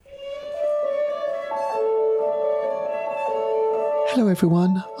Hello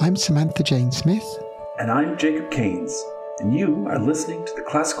everyone, I'm Samantha Jane Smith. And I'm Jacob Keynes, and you are listening to the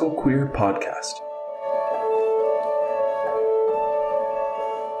Classical Queer Podcast.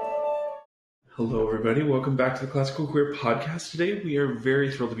 Hello everybody, welcome back to the Classical Queer Podcast. Today we are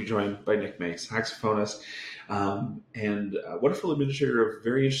very thrilled to be joined by Nick May, saxophonist, and a wonderful administrator of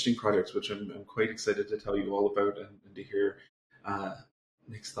very interesting projects, which I'm quite excited to tell you all about and to hear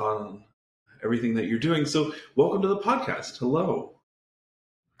Nick's thought on everything that you're doing. So welcome to the podcast. Hello.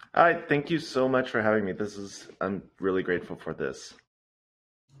 Hi, thank you so much for having me. I'm really grateful for this.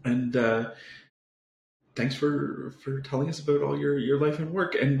 And thanks for telling us about all your life and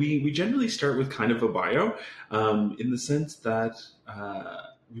work. And we generally start with kind of a bio, in the sense that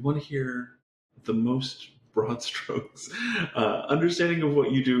we want to hear the most broad strokes, understanding of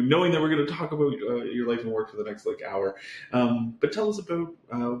what you do, knowing that we're going to talk about your life and work for the next hour. But tell us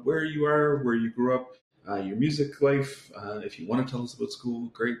about where you are, where you grew up, your music life. If you want to tell us about school,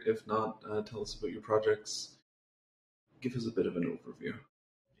 great. If not, tell us about your projects. Give us a bit of an overview.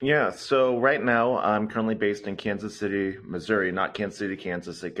 Yeah, so right now I'm currently based in Kansas City, Missouri, not Kansas City,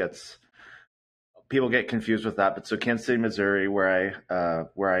 Kansas. People get confused with that, but so Kansas City, Missouri, where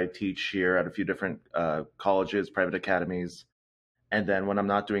I teach here at a few different colleges, private academies, and then when I'm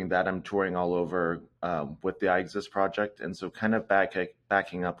not doing that, I'm touring all over with the I Exist project, and so kind of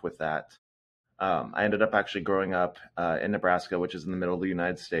backing up with that. I ended up actually growing up in Nebraska, which is in the middle of the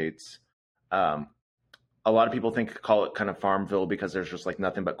United States. A lot of people call it kind of Farmville because there's just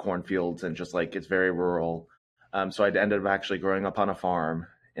nothing but cornfields and just it's very rural. So I ended up actually growing up on a farm,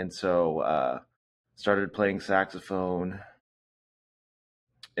 and so started playing saxophone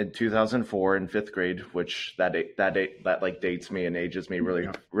in 2004 in fifth grade, which that dates me and ages me really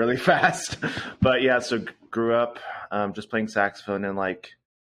really fast. But yeah, so grew up just playing saxophone, and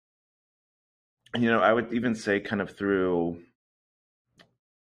I would even say kind of through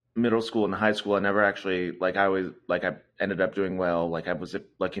middle school and high school, I never actually I ended up doing well. I was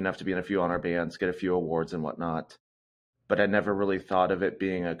lucky enough to be in a few honor bands, get a few awards and whatnot, but I never really thought of it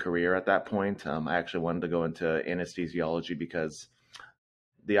being a career at that point. I actually wanted to go into anesthesiology because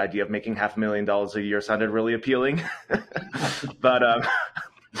the idea of making $500,000 a year sounded really appealing. but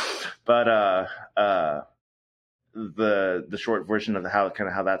the short version of how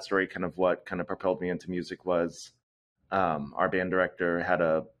that story what propelled me into music was our band director had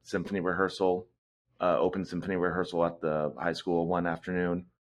a symphony rehearsal, open symphony rehearsal at the high school one afternoon.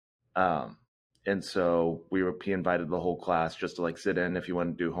 And so he invited the whole class just to sit in if you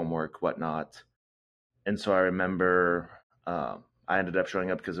want to do homework, whatnot. And so I remember I ended up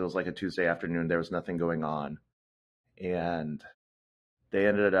showing up because it was a Tuesday afternoon. There was nothing going on. And they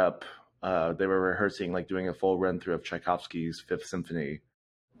ended up, they were rehearsing, doing a full run through of Tchaikovsky's Fifth Symphony.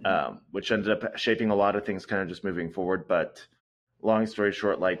 Which ended up shaping a lot of things kind of just moving forward. But long story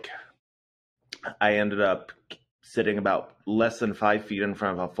short, I ended up sitting about less than 5 feet in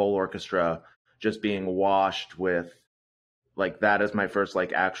front of a full orchestra, just being washed with that as my first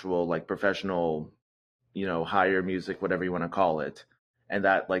actual professional, higher music, whatever you want to call it. And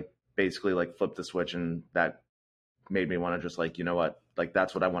that basically flipped the switch, and that made me want to just you know what,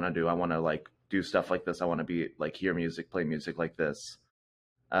 that's what I want to do. I want to do stuff like this. I want to be hear music, play music like this.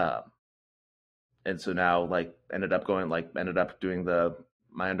 And so now ended up doing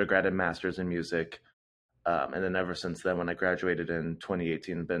my undergrad and master's in music. And then ever since then, when I graduated in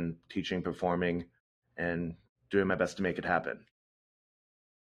 2018, I've been teaching, performing, and doing my best to make it happen.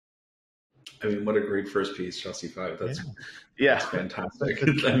 I mean, what a great first piece, Chelsea 5. That's fantastic.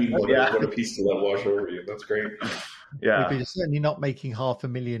 I mean, what a piece to let wash over you. That's great. Yeah. But you're certainly not making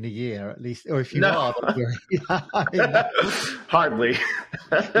 $500,000 a year, at least, or if you No. are, I mean, hardly.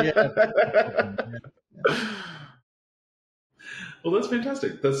 Well, that's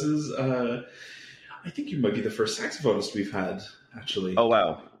fantastic. This is, I think you might be the first saxophonist we've had, actually. Oh,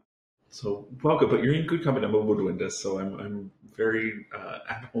 wow. So welcome, but you're in good company. I'm a woodwindist, so I'm very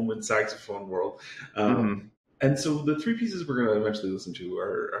at home in saxophone world. And so the three pieces we're going to eventually listen to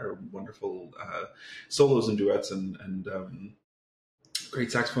are wonderful solos and duets and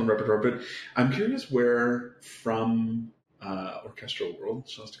great saxophone repertoire. But I'm curious where from orchestral world,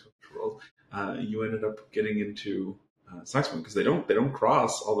 Shostakovich world, you ended up getting into saxophone, because they don't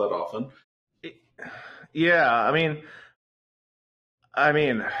cross all that often. Yeah, I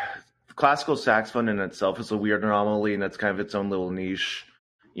mean, classical saxophone in itself is a weird anomaly, and it's kind of its own little niche.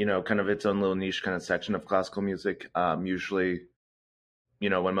 Kind of its own little niche kind of section of classical music. Usually,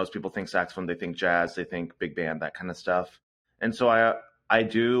 when most people think saxophone, they think jazz, they think big band, that kind of stuff. And so I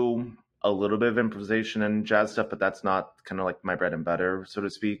do a little bit of improvisation and jazz stuff, but that's not kind of my bread and butter, so to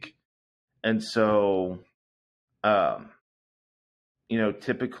speak. And so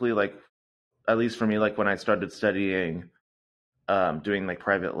typically, like, at least for me, like when I started studying, doing like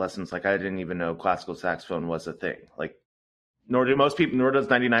private lessons, like I didn't even know classical saxophone was a thing. Like, nor do most people, nor does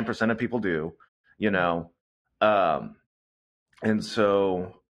 99% of people do, you know. Um, and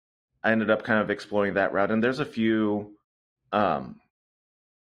so I ended up kind of exploring that route. And there's a few kind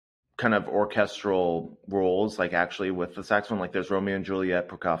of orchestral roles, like actually with the saxophone. Like there's Romeo and Juliet,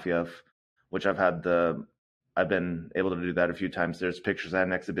 Prokofiev, which I've been able to do that a few times. There's pictures at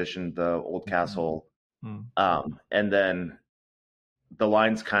an exhibition, the Old Castle. And then the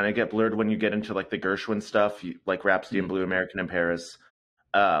lines kind of get blurred when you get into like the Gershwin stuff, like Rhapsody in Blue, American in Paris,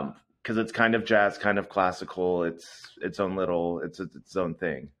 because it's kind of jazz, kind of classical. It's its own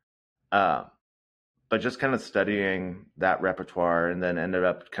thing. But just kind of studying that repertoire, and then ended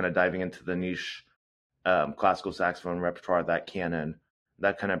up kind of diving into the niche classical saxophone repertoire, that canon,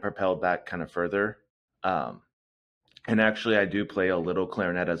 that kind of propelled that kind of further. And actually, I do play a little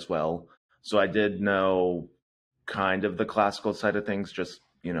clarinet as well, so I did know kind of the classical side of things, just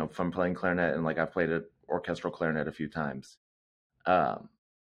from playing clarinet, and like I've played an orchestral clarinet a few times,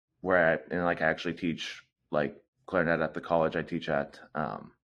 where I actually teach like clarinet at the college I teach at.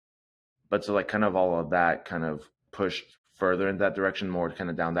 But so like kind of all of that kind of pushed further in that direction, more kind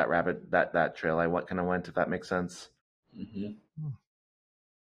of down that that trail I went, if that makes sense. Mm-hmm.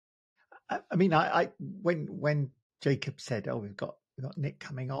 I mean, I when Jacob said, "Oh, we've got Nick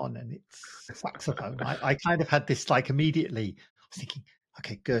coming on, and it's saxophone," I kind of had this like immediately. I was thinking,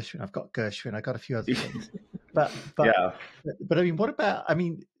 okay, Gershwin. I've got Gershwin. I got a few other things, but yeah. But I mean, what about? I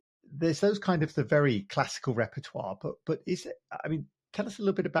mean, there's those kind of the very classical repertoire, but is it? I mean, tell us a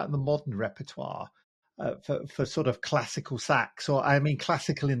little bit about the modern repertoire for sort of classical sax, or I mean,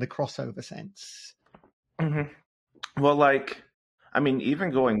 classical in the crossover sense. Mm-hmm. Well, like, I mean,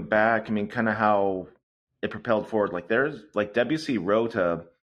 even going back, I mean, kind of how it propelled forward. Like, there's like Debussy wrote a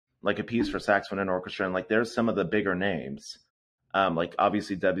piece for saxophone and orchestra, and like there's some of the bigger names, like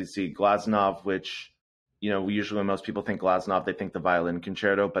obviously Debussy, Glazunov, which usually when most people think Glazunov, they think the violin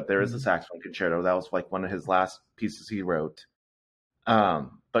concerto, but there is a saxophone concerto that was like one of his last pieces he wrote.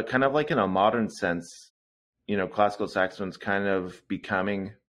 But kind of like in a modern sense, classical saxophone's kind of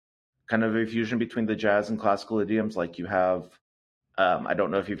becoming kind of a fusion between the jazz and classical idioms. Like you have, I don't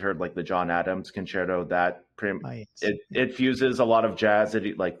know if you've heard like the John Adams concerto, that it fuses a lot of jazz,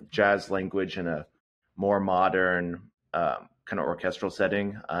 like jazz language in a more modern kind of orchestral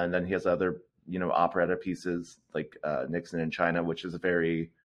setting. And then he has other, operetta pieces like Nixon in China, which is a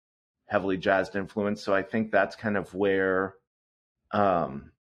very heavily jazzed influence. So I think that's kind of where, kind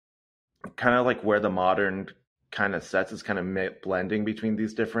of like where the modern kind of sets is kind of blending between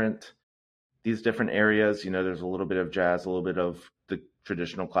these different areas. There's a little bit of jazz, a little bit of the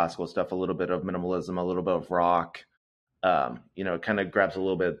traditional classical stuff, a little bit of minimalism, a little bit of rock. It kind of grabs a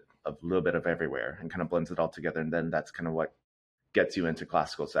little bit of everywhere and kind of blends it all together. And then that's kind of what gets you into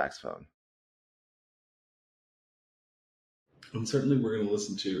classical saxophone. And certainly we're going to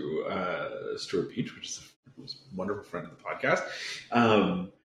listen to Stuart Beach, which is a wonderful friend of the podcast.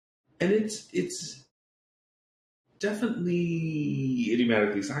 And it's definitely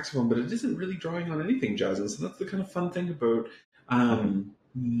idiomatically saxophone, but it isn't really drawing on anything jazz. And so that's the kind of fun thing about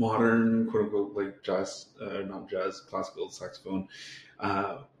modern, quote unquote, like jazz, not jazz, classical saxophone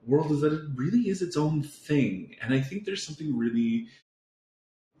world, is that it really is its own thing. And I think there's something really,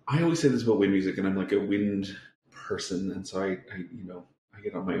 I always say this about wind music, and I'm like a wind person, and so I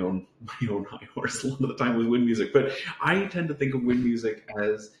get on my own high horse a lot of the time with wind music. But I tend to think of wind music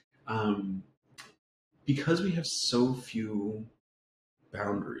as because we have so few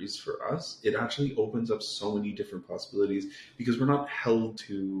boundaries for us, it actually opens up so many different possibilities, because we're not held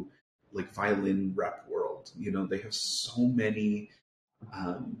to like violin rep world. They have so many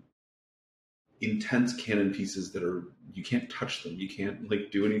intense canon pieces that are, you can't touch them, you can't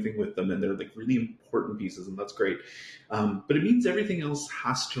like do anything with them, and they're like really important pieces, and that's great. But it means everything else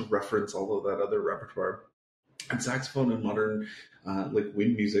has to reference all of that other repertoire. And saxophone and modern like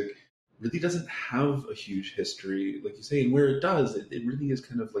wind music really doesn't have a huge history, like you say, and where it does, it really is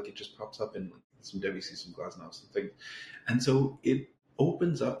kind of like it just pops up in like some Debussy, some Glazunov, some things. And so it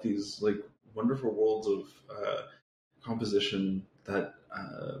opens up these like wonderful worlds of composition that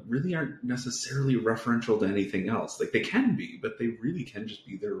really aren't necessarily referential to anything else. Like they can be, but they really can just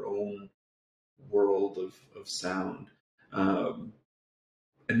be their own world of sound. And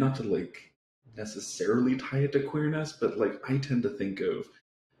not to like necessarily tie it to queerness, but like I tend to think of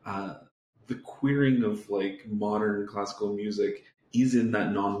the queering of like modern classical music is in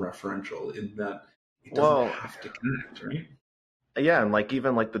that non-referential, in that it doesn't have to connect, right? Yeah, and like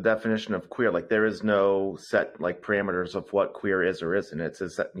even like the definition of queer, like there is no set like parameters of what queer is or isn't.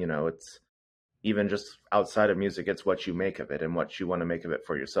 It's even just outside of music, it's what you make of it and what you want to make of it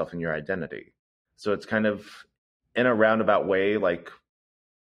for yourself and your identity. So it's kind of in a roundabout way, like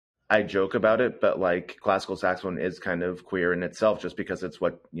I joke about it, but like classical saxophone is kind of queer in itself just because it's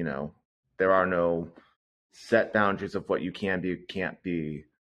what, there are no set boundaries of what you can be, can't be,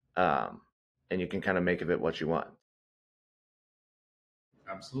 um, and you can kind of make of it what you want.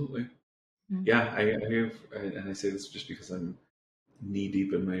 Absolutely. Yeah, I have, and I say this just because I'm knee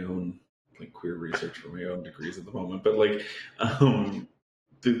deep in my own like queer research for my own degrees at the moment. But like,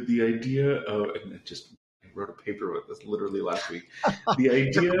 the idea of, and I wrote a paper with this literally last week. The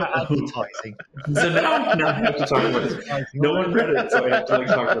idea of advertising. So now I have to talk about it. No one read it, so I have to like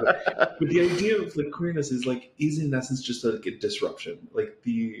talk about it. But the idea of like queerness is in essence just like a disruption. Like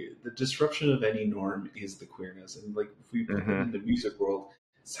the disruption of any norm is the queerness, and like if we put that in the music world,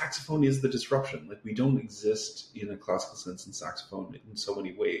 saxophone is the disruption. Like we don't exist in a classical sense in saxophone in so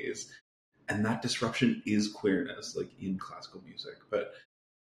many ways, and that disruption is queerness, like in classical music. But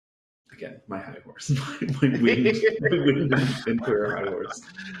again, my high horse, my winged and queer high horse.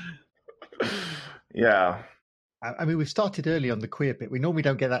 Yeah. I mean, we've started early on the queer bit. We normally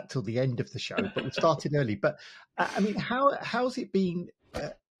don't get that till the end of the show, but we've started early. But I mean, how's it been?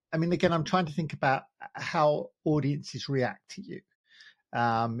 I mean, again, I'm trying to think about how audiences react to you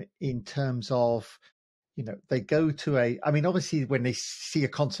in terms of, they go to I mean, obviously when they see a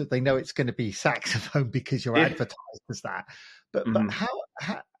concert, they know it's going to be saxophone because you're advertised as that. But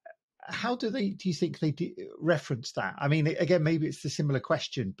how do you think they reference that? I mean, again, maybe it's a similar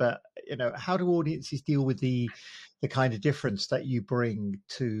question, but how do audiences deal with the kind of difference that you bring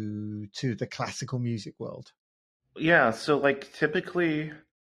to the classical music world? Yeah, so like typically,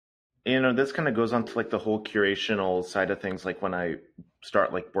 this kind of goes on to like the whole curational side of things. Like when I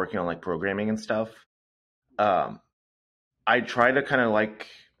start like working on like programming and stuff, I try to kind of like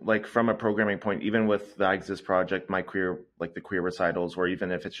from a programming point, even with the I Exist project, my queer, like the queer recitals, or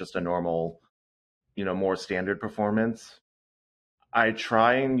even if it's just a normal, more standard performance, I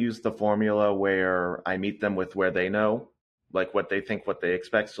try and use the formula where I meet them with where they know, like what they think, what they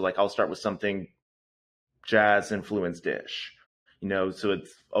expect. So like I'll start with something jazz influenced ish, so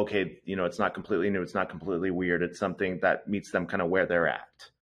it's okay, it's not completely new, it's not completely weird, it's something that meets them kind of where they're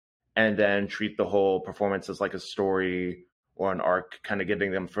at, and then treat the whole performance as like a story or an arc, kind of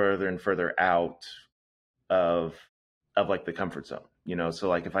getting them further and further out of like the comfort zone. So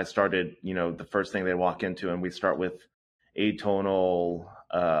like if I started, the first thing they walk into and we start with atonal,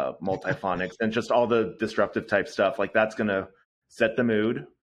 multiphonics and just all the disruptive type stuff, like that's gonna set the mood,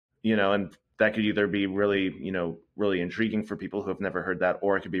 and that could either be really, really intriguing for people who have never heard that,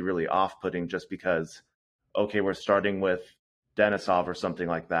 or it could be really off-putting just because, okay, we're starting with Denisov or something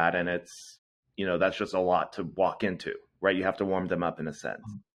like that, and it's, that's just a lot to walk into, right? You have to warm them up in a sense.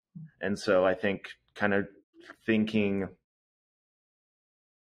 And so I think kind of thinking,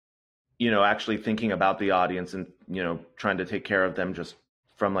 actually thinking about the audience and, trying to take care of them just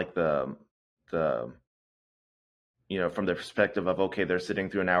from like the from the perspective of, okay, they're sitting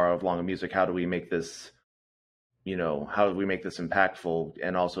through an hour of long music. How do we make this, impactful?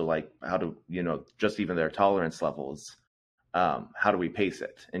 And also like how do, just even their tolerance levels, how do we pace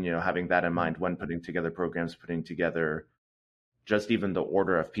it? And, having that in mind when putting together programs, putting together just even the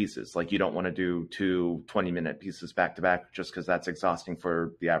order of pieces. Like you don't want to do 2 20-minute pieces back to back just because that's exhausting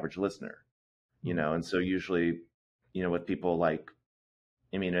for the average listener, and so usually, with people like,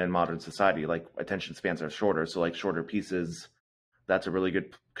 I mean, in modern society, like attention spans are shorter. So like shorter pieces, that's a really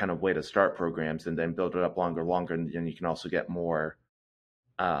good kind of way to start programs, and then build it up longer, and you can also get more,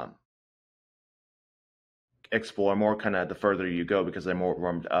 explore more kind of the further you go, because they're more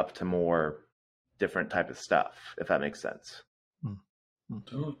warmed up to more different type of stuff, if that makes sense.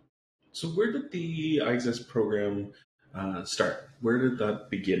 So where did the I Exist program start? Where did that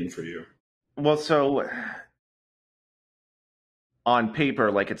begin for you? Well, so on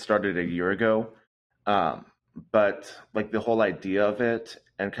paper, like it started a year ago, but like the whole idea of it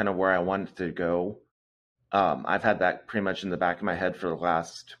and kind of where I wanted to go, I've had that pretty much in the back of my head for the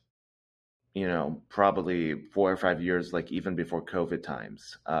last, probably 4 or 5 years, like even before COVID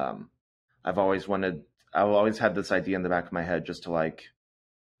times. I've always had this idea in the back of my head just to like,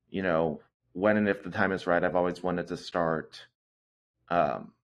 when and if the time is right, I've always wanted to start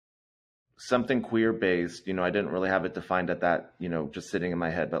something queer based. I didn't really have it defined at that, just sitting in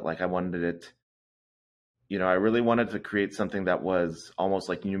my head, but like I wanted it, I really wanted to create something that was almost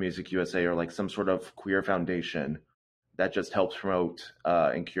like New Music USA or like some sort of queer foundation that just helps promote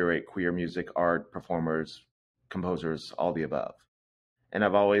and curate queer music, art, performers, composers, all the above. And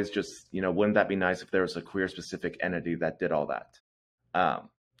I've always just, wouldn't that be nice if there was a queer specific entity that did all that?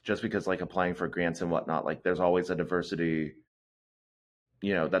 Just because like applying for grants and whatnot, like there's always a diversity,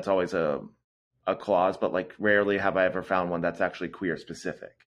 that's always a clause, but like rarely have I ever found one that's actually queer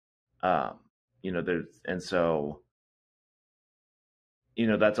specific. And so,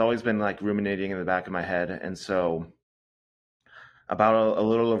 that's always been like ruminating in the back of my head. And so about a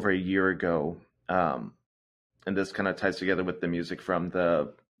little over a year ago, and this kind of ties together with the music from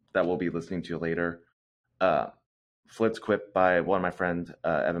that we'll be listening to later. Flit's Quip by one of my friends,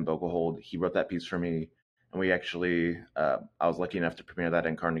 Evan Bogelhold. He wrote that piece for me, and we actually, I was lucky enough to premiere that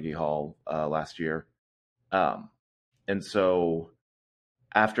in Carnegie Hall last year. And so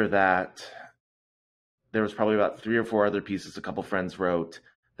after that, there was probably about 3 or 4 other pieces a couple friends wrote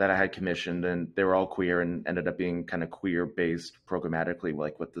that I had commissioned, and they were all queer and ended up being kind of queer-based programmatically,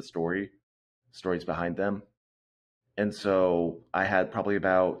 like with the stories behind them. And so I had probably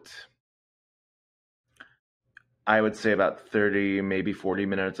I would say about 30, maybe 40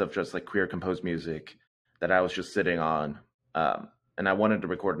 minutes of just like queer composed music that I was just sitting on. And I wanted to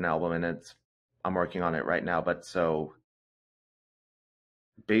record an album, and I'm working on it right now. But so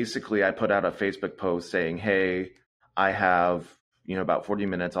basically I put out a Facebook post saying, hey, I have, about 40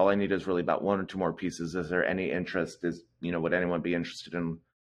 minutes. All I need is really about 1 or 2 more pieces. Is there any interest? Would anyone be interested in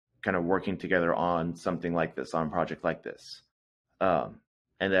kind of working together on something like this, on a project like this? And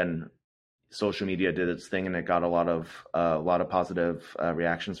then social media did its thing, and it got a lot of positive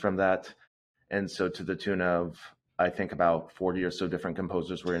reactions from that. And so to the tune of, I think about 40 or so different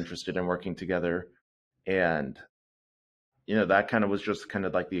composers were interested in working together. And, that kind of was just kind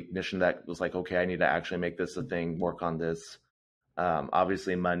of like the ignition that was like, okay, I need to actually make this a thing, work on this.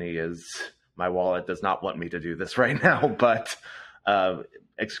 Obviously my wallet does not want me to do this right now, but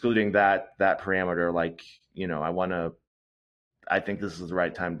excluding that parameter, like, I think this is the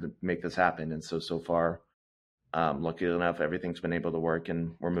right time to make this happen. And so far, lucky enough, everything's been able to work,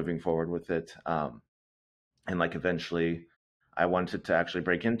 and we're moving forward with it. And like eventually I wanted to actually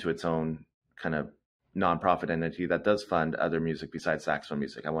break into its own kind of nonprofit entity that does fund other music besides saxophone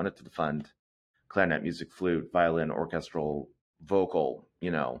music. I wanted to fund clarinet music, flute, violin, orchestral, vocal.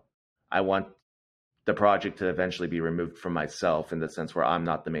 I want the project to eventually be removed from myself in the sense where I'm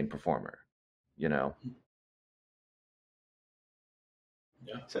not the main performer, Yeah.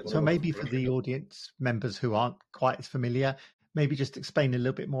 So maybe for the audience members who aren't quite as familiar, maybe just explain a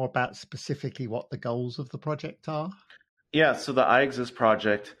little bit more about specifically what the goals of the project are. Yeah, so the I Exist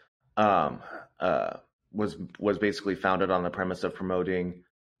project was basically founded on the premise of promoting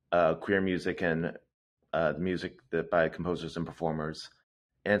queer music and music by composers and performers,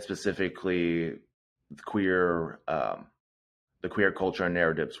 and specifically the queer culture and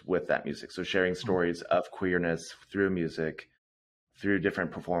narratives with that music. So sharing stories of queerness through music, through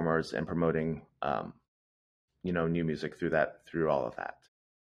different performers, and promoting new music through all of that.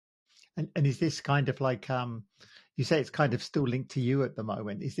 And is this kind of like you say it's kind of still linked to you at the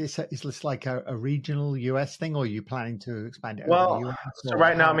moment? Is this like a regional US thing, or are you planning to expand it over the US? So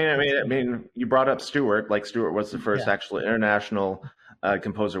right now, I mean, you brought up Stewart. Like Stewart was the first actual international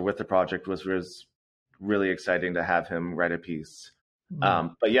composer with the project. Was really exciting to have him write a piece.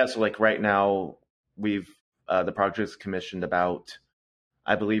 But yeah, so like right now we've the project's commissioned about,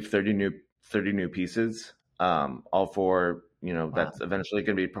 I believe, 30 new pieces, all for that's eventually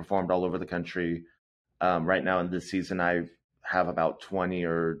going to be performed all over the country. Right now in this season, I have about 20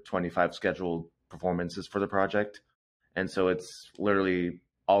 or 25 scheduled performances for the project, and so it's literally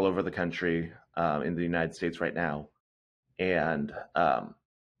all over the country in the United States right now, and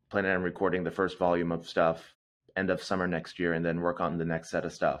planning on recording the first volume of stuff end of summer next year, and then work on the next set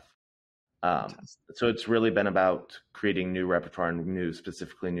of stuff. So it's really been about creating new repertoire and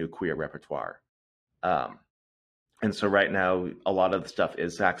specifically new queer repertoire. And so right now, a lot of the stuff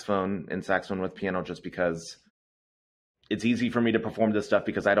is saxophone and saxophone with piano, just because it's easy for me to perform this stuff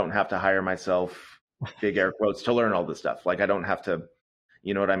because I don't have to hire myself, big air quotes, to learn all this stuff. Like I don't have to,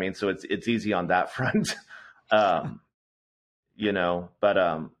 you know what I mean? So it's easy on that front. But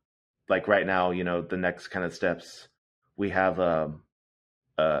like right now, the next kind of steps, we have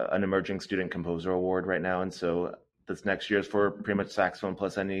an emerging student composer award right now. And so this next year is for pretty much saxophone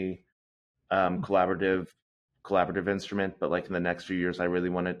plus any collaborative instrument. But like in the next few years, I really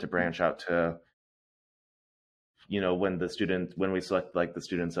wanted to branch out to, when we select like the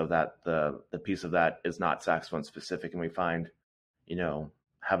students of that, the piece of that is not saxophone specific, and we find,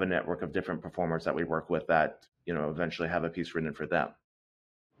 have a network of different performers that we work with that, eventually have a piece written for them.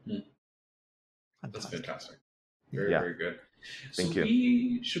 That's fantastic. Very good. So Thank you.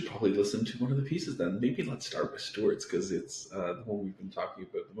 we should probably listen to one of the pieces then. Maybe let's start with Stuart's because it's the one we've been talking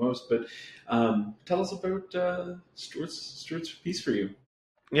about the most. But tell us about Stuart's piece for you.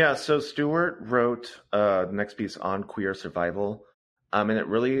 Yeah, so Stuart wrote the next piece on queer survival, and it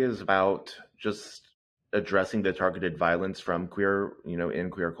really is about just addressing the targeted violence from queer, in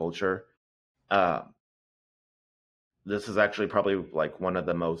queer culture. Uh, this is actually probably like one of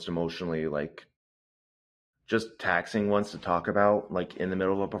the most emotionally like just taxing ones to talk about, like in the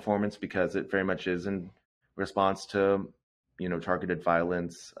middle of a performance, because it very much is in response to, targeted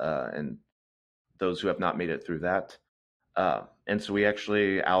violence and those who have not made it through that. And so we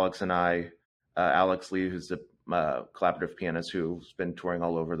actually, Alex and I, Alex Lee, who's the collaborative pianist who's been touring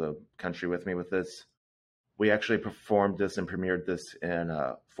all over the country with me with this, we actually performed this and premiered this in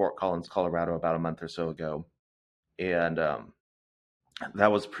Fort Collins, Colorado, about a month or so ago. And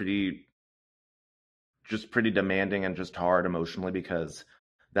that was pretty demanding and just hard emotionally because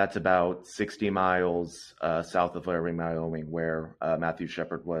that's about 60 miles south of Laramie, Wyoming, where Matthew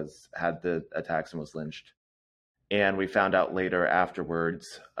Shepard had the attacks and was lynched. And we found out later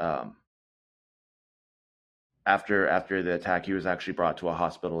afterwards, after the attack, he was actually brought to a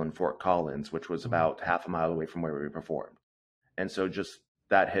hospital in Fort Collins, which was about half a mile away from where we performed. And so just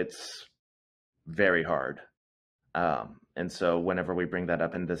that hits very hard. And so whenever we bring that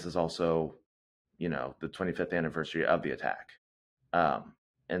up, and this is also, the 25th anniversary of the attack.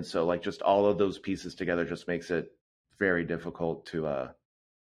 And so like just all of those pieces together just makes it very difficult to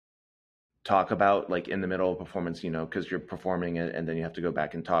talk about like in the middle of a performance, because you're performing it and then you have to go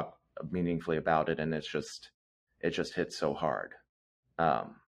back and talk meaningfully about it. And it just hits so hard.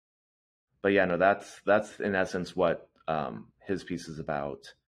 But yeah, no, that's in essence what his piece is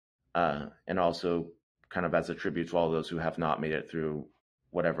about. And also kind of as a tribute to all those who have not made it through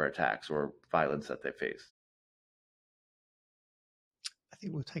whatever attacks or violence that they face. I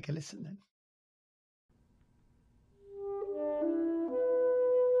think we'll take a listen then.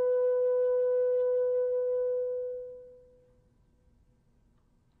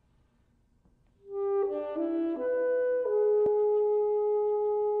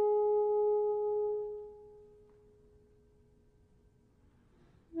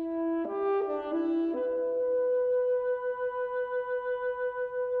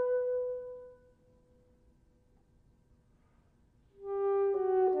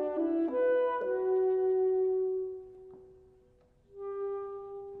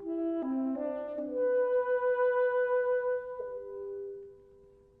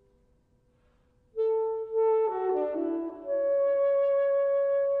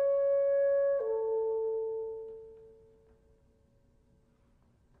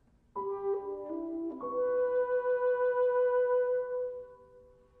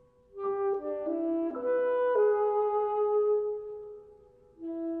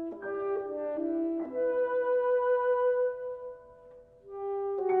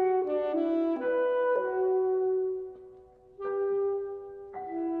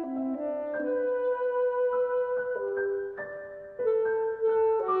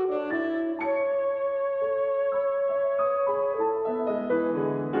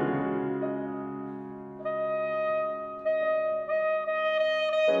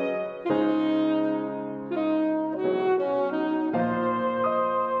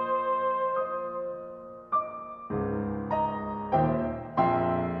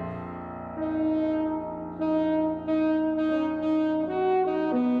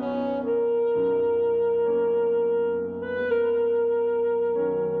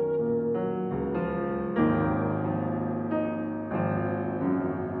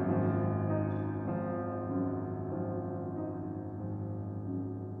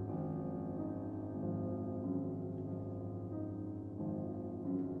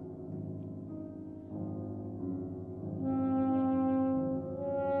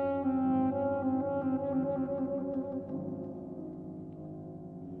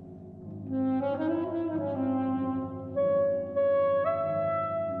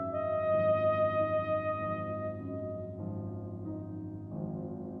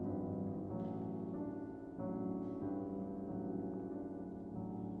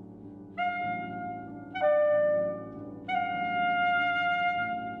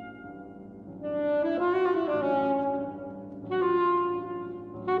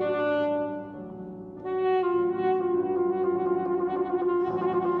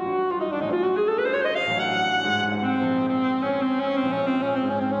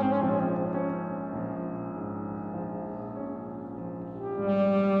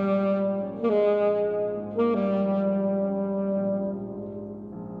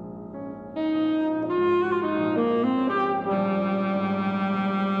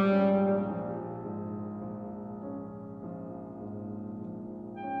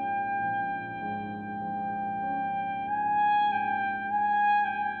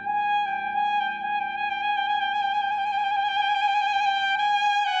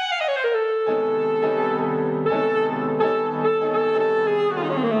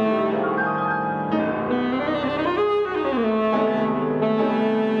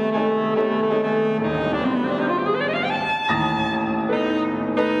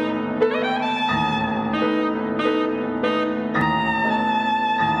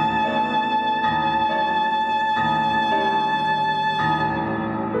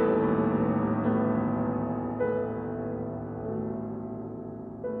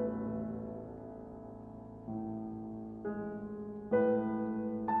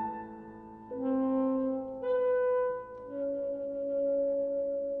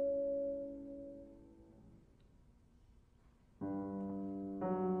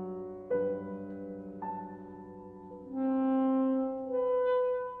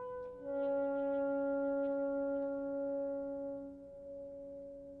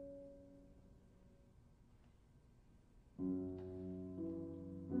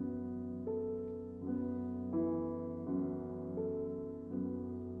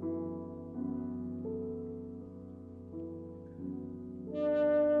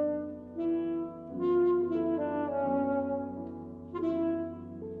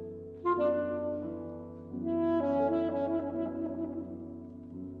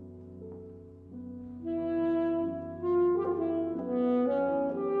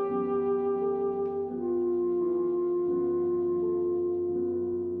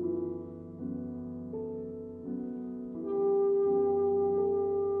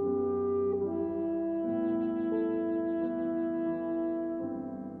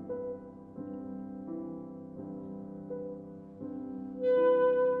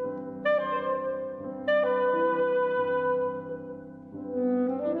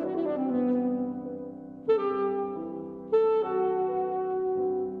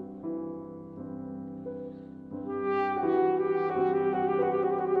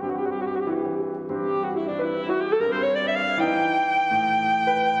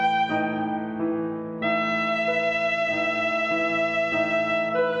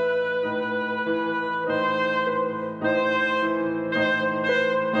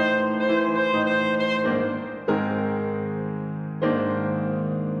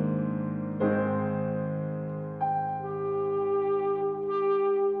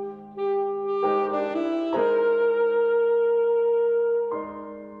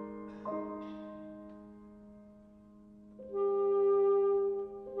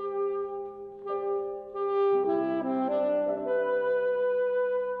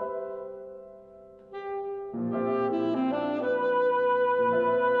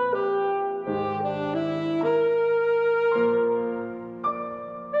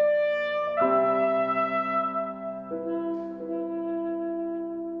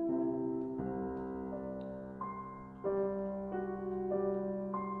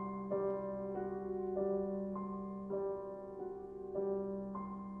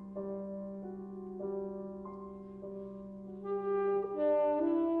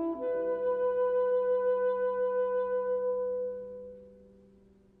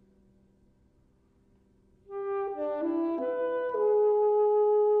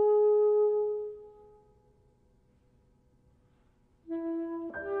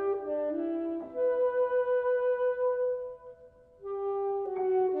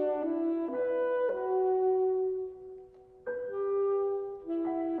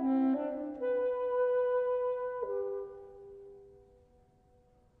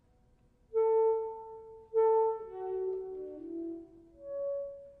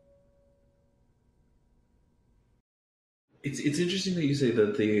 It's interesting that you say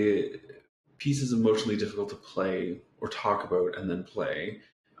that the piece is emotionally difficult to play or talk about and then play,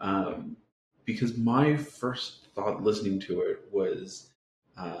 um, because my first thought listening to it was,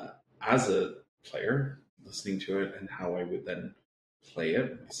 uh, as a player listening to it and how I would then play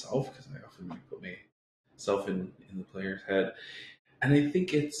it myself, because I often put myself in the player's head, and I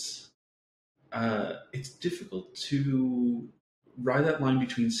think it's difficult to ride that line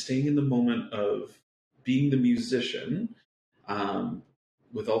between staying in the moment of being the musician, um,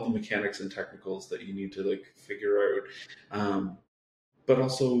 with all the mechanics and technicals that you need to like figure out, but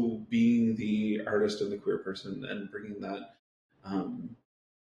also being the artist and the queer person and bringing that, um,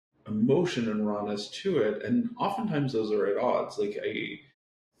 emotion and rawness to it. And oftentimes those are at odds. Like I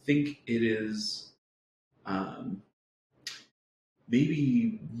think it is, um,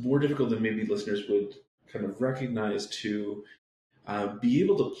 maybe more difficult than maybe listeners would kind of recognize to, be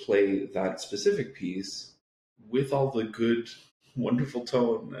able to play that specific piece with all the good, wonderful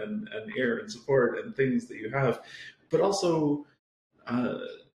tone and air and support and things that you have, but also, uh,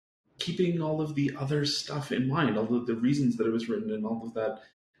 keeping all of the other stuff in mind, all of the reasons that it was written, and all of that,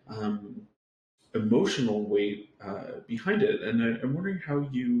 um, emotional weight, behind it. And I'm wondering how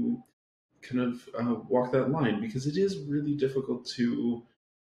you kind of, walk that line, because it is really difficult to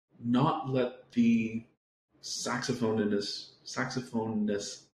not let the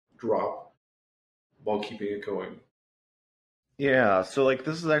saxophoneness drop while keeping it going. Yeah, so like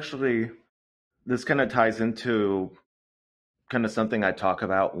this kind of ties into kind of something I talk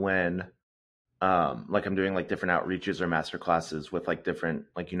about when like I'm doing like different outreaches or master classes with like different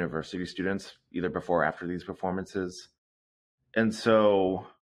like university students, either before or after these performances. And so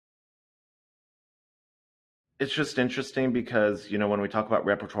it's just interesting because, when we talk about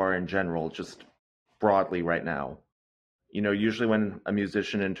repertoire in general, just broadly right now, usually when a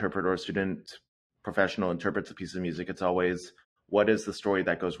musician, interpreter, or student professional interprets a piece of music, it's always what is the story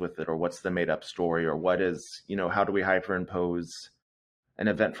that goes with it, or what's the made up story, or what is, how do we hyperimpose an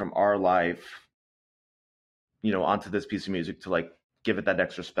event from our life, onto this piece of music to like give it that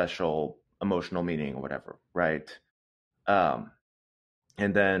extra special emotional meaning or whatever, right? Um,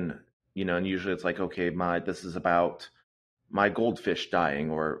 and then, and usually it's like, okay, this is about my goldfish dying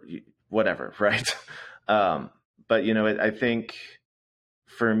or whatever, right? um, but I think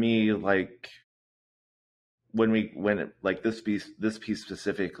for me, like like this piece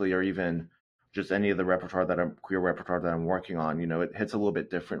specifically, or even just any of the queer repertoire that I'm working on, it hits a little bit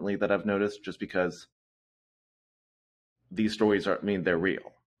differently, that I've noticed, just because these stories they're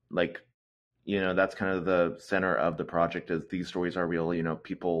real. Like, that's kind of the center of the project, is these stories are real.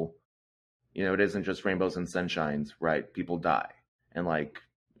 People, it isn't just rainbows and sunshines, right? People die. And like,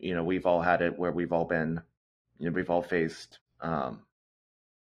 we've all had it where we've all been, we've all faced,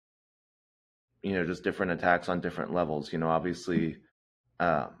 just different attacks on different levels, obviously,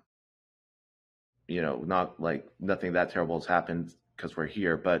 um, not like nothing that terrible has happened because we're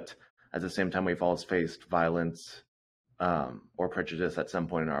here, but at the same time, we've all faced violence, or prejudice at some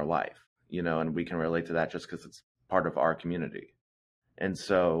point in our life, and we can relate to that just because it's part of our community. And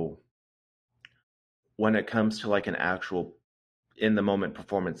so when it comes to like an actual in the moment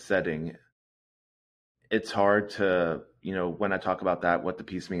performance setting, it's hard to, when I talk about that, what the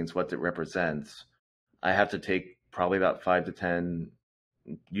piece means, what it represents, I have to take probably about 5 to 10,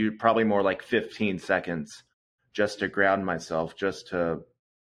 you probably more like 15 seconds just to ground myself, just to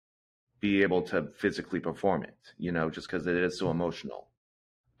be able to physically perform it, just because it is so emotional.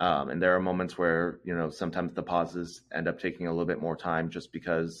 And there are moments where, sometimes the pauses end up taking a little bit more time, just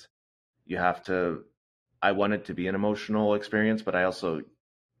because you have to, I want it to be an emotional experience, but I also,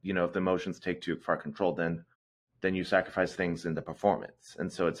 if the emotions take too far control, then you sacrifice things in the performance.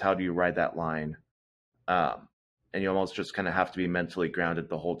 And so it's, how do you ride that line? And you almost just kind of have to be mentally grounded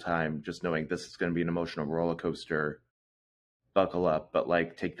the whole time, just knowing this is going to be an emotional roller coaster. Buckle up, but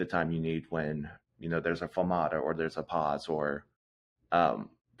like take the time you need when, there's a fermata or there's a pause, or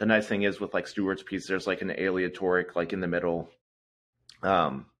the nice thing is with like Stewart's piece, there's like an aleatoric, like in the middle.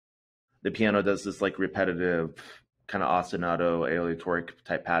 The piano does this like repetitive kind of ostinato aleatoric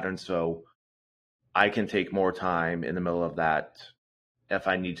type pattern. So I can take more time in the middle of that if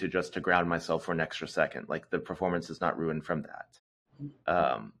I need to, just to ground myself for an extra second. Like the performance is not ruined from that.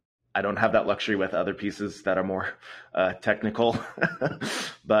 I don't have that luxury with other pieces that are more technical,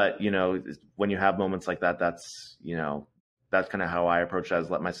 but when you have moments like that, that's kind of how I approach it, is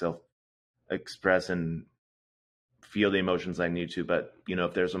let myself express and feel the emotions I need to. But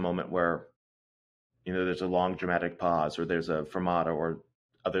if there's a moment where there's a long dramatic pause, or there's a fermata or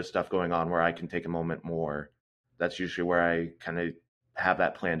other stuff going on where I can take a moment more, that's usually where I kind of have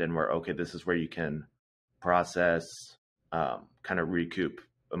that planned in, where, okay, this is where you can process, kind of recoup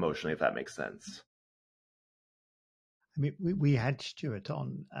emotionally, if that makes sense. I mean, we had Stuart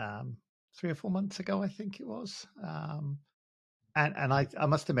on 3 or 4 months ago, I think it was. And I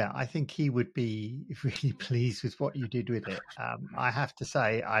must admit, I think he would be really pleased with what you did with it. I have to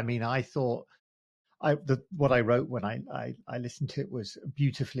say, I mean, I thought what I wrote when I listened to it was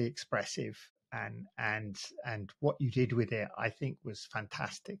beautifully expressive, and what you did with it, I think, was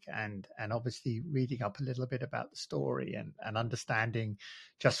fantastic. And obviously reading up a little bit about the story and understanding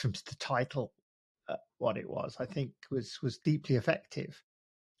just from the title what it was, I think was deeply effective.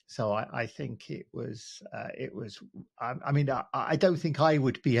 So I think it was. I mean, I don't think I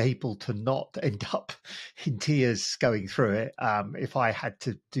would be able to not end up in tears going through it if I had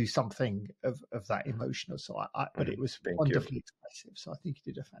to do something of that emotional. So but it was wonderfully expressive. So I think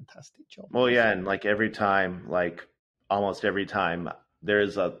you did a fantastic job. Well, yeah, and like almost every time,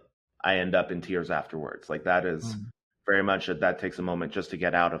 I end up in tears afterwards. Like that is very much that takes a moment just to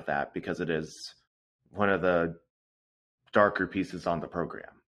get out of that, because it is one of the darker pieces on the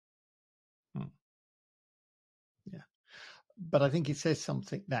program. Yeah, but I think it says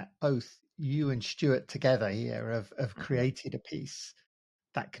something that both you and Stuart together here have created a piece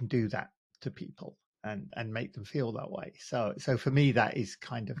that can do that to people and make them feel that way. So for me, that is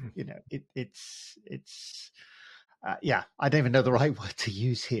kind of, it's yeah, I don't even know the right word to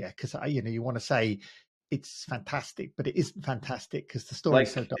use here, because you want to say it's fantastic, but it isn't fantastic because the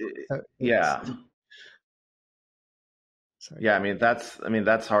story's so dark. So yeah. Sorry. Yeah, I mean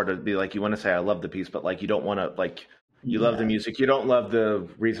that's hard to be like, you want to say I love the piece, but like you don't want to, like, you love the music, you don't love the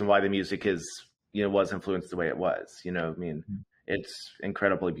reason why the music is was influenced the way it was. I mean, it's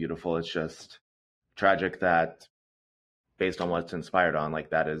incredibly beautiful. It's just tragic that, based on what's inspired on,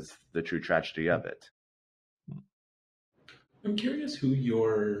 like, that is the true tragedy of it. I'm curious who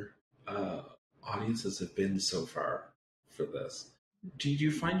your audiences have been so far for this. Do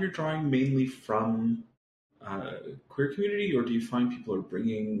you find you're drawing mainly from queer community, or do you find people are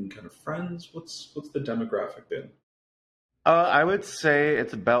bringing kind of friends? What's the demographic been? I would say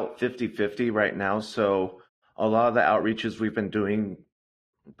it's about 50-50 right now. So a lot of the outreaches we've been doing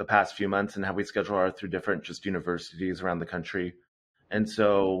the past few months and how we schedule are through different just universities around the country. And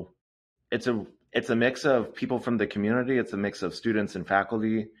so it's a mix of people from the community. It's a mix of students and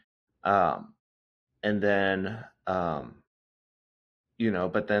faculty. And then, but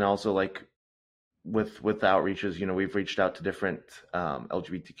then also, like, with outreaches, we've reached out to different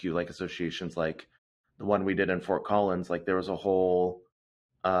LGBTQ like associations, like the one we did in Fort Collins. Like, there was a whole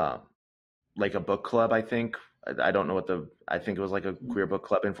like a book club, I think. I don't know I think it was like a queer book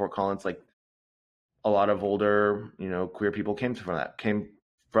club in Fort Collins. Like, a lot of older, queer people came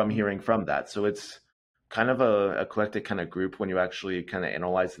from hearing from that. So it's kind of a eclectic kind of group when you actually kind of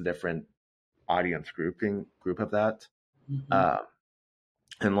analyze the different audience group of that.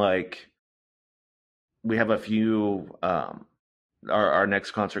 And like, we have a few, our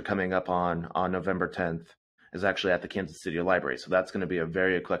next concert coming up on November 10th is actually at the Kansas City Library. So that's going to be a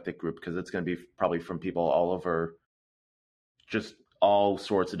very eclectic group, because it's going to be probably from people all over, just all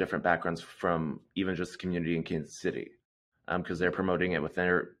sorts of different backgrounds, from even just the community in Kansas City, because they're promoting it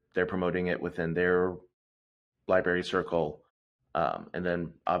within their library circle. And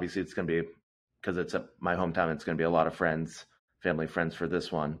then obviously it's going to be, because it's my hometown, it's going to be a lot of family friends for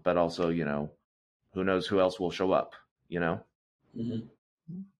this one, but also, who knows who else will show up, Very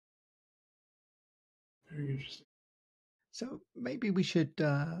interesting. So maybe we should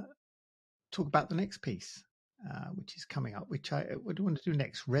talk about the next piece, which is coming up, which I would want to do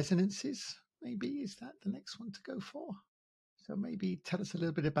next. Resonances, maybe, is that the next one to go for? So maybe tell us a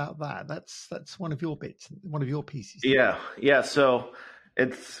little bit about that. That's one of your bits, one of your pieces. Yeah. So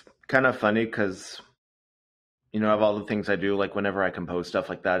it's kind of funny because, of all the things I do, like whenever I compose stuff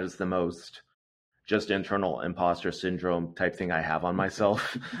like that, is the most just internal imposter syndrome type thing I have on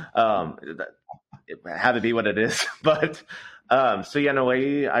myself. It had to be what it is. But so yeah, no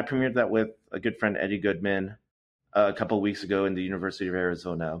way. I premiered that with a good friend, Eddie Goodman, a couple of weeks ago in the University of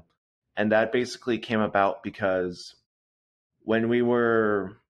Arizona. And that basically came about because when we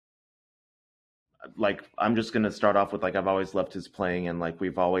were, like, I'm just going to start off with, like, I've always loved his playing, and like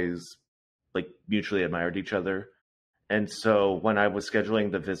we've always like mutually admired each other. And so when I was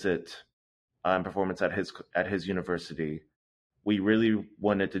scheduling the visit performance at his university, we really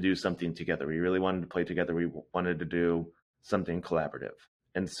wanted to do something together. We really wanted to play together. We wanted to do something collaborative.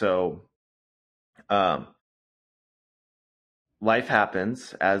 And so life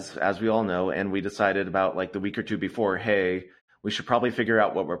happens, as we all know, and we decided about like the week or two before, hey, we should probably figure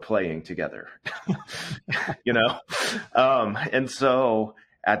out what we're playing together. And so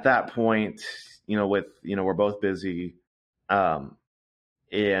at that point, we're both busy. Um,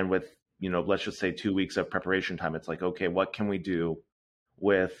 and with, let's just say 2 weeks of preparation time, it's like, okay, what can we do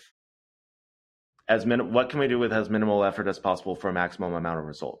with what can we do with as minimal effort as possible for a maximum amount of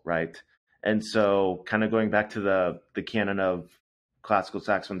result, right? And so, kind of going back to the canon of classical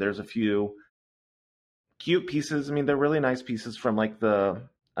saxophone, there's a few cute pieces. I mean, they're really nice pieces from like the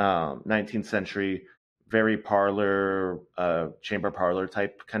 19th century, very parlor, chamber parlor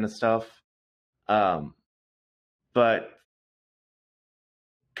type kind of stuff. But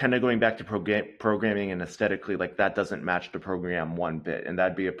kind of going back to programming and aesthetically, like that doesn't match the program one bit, and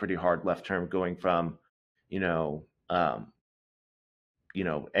that'd be a pretty hard left turn going from, you know, um,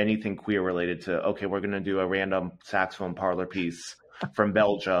 anything queer related to, okay, we're going to do a random saxophone parlor piece from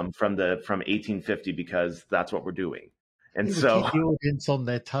Belgium from 1850 because that's what we're doing. And it would so keep the audience on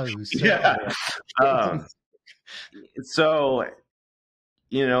their toes. yeah. So,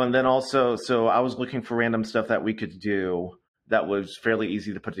 and then also, so I was looking for random stuff that we could do that was fairly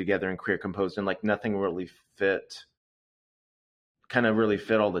easy to put together and queer composed, and like nothing really really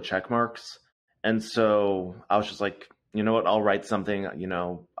fit all the check marks. And so I was just like, you know what, I'll write something,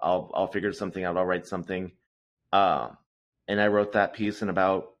 I'll figure something out, I'll write something. And I wrote that piece in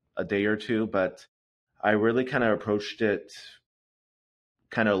about a day or two, but I really kind of approached it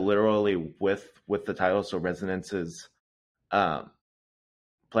kind of literally with the title. So Resonance is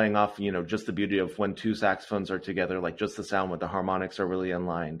playing off, just the beauty of when two saxophones are together, like just the sound with the harmonics are really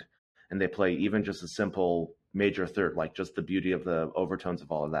aligned, and they play even just a simple major third, like just the beauty of the overtones of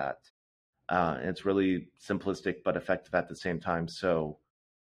all of that. And it's really simplistic but effective at the same time. So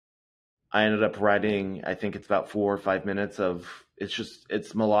I ended up writing, I think it's about 4 or 5 minutes of,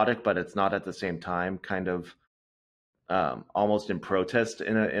 it's melodic, but it's not at the same time, kind of almost in protest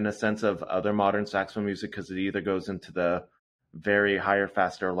in a sense of other modern saxophone music, because it either goes into the very higher,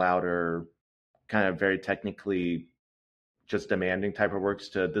 faster, louder, kind of very technically just demanding type of works,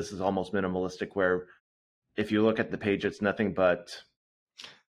 to this is almost minimalistic, where if you look at the page, it's nothing but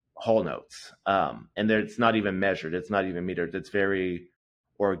whole notes. And it's not even measured. It's not even metered. It's very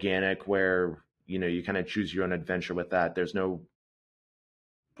organic, where, you kind of choose your own adventure with that. There's no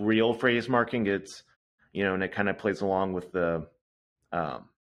real phrase marking. It's, and it kind of plays along with the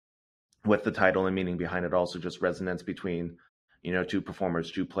title and meaning behind it. Also just resonance between, two performers,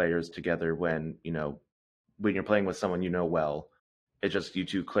 two players together when, when you're playing with someone, well, it just, you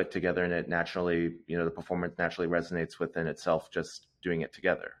two click together, and it naturally, the performance naturally resonates within itself, just doing it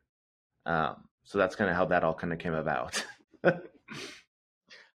together. So that's kind of how that all kind of came about. Let's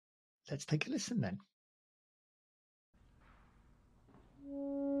take a listen then.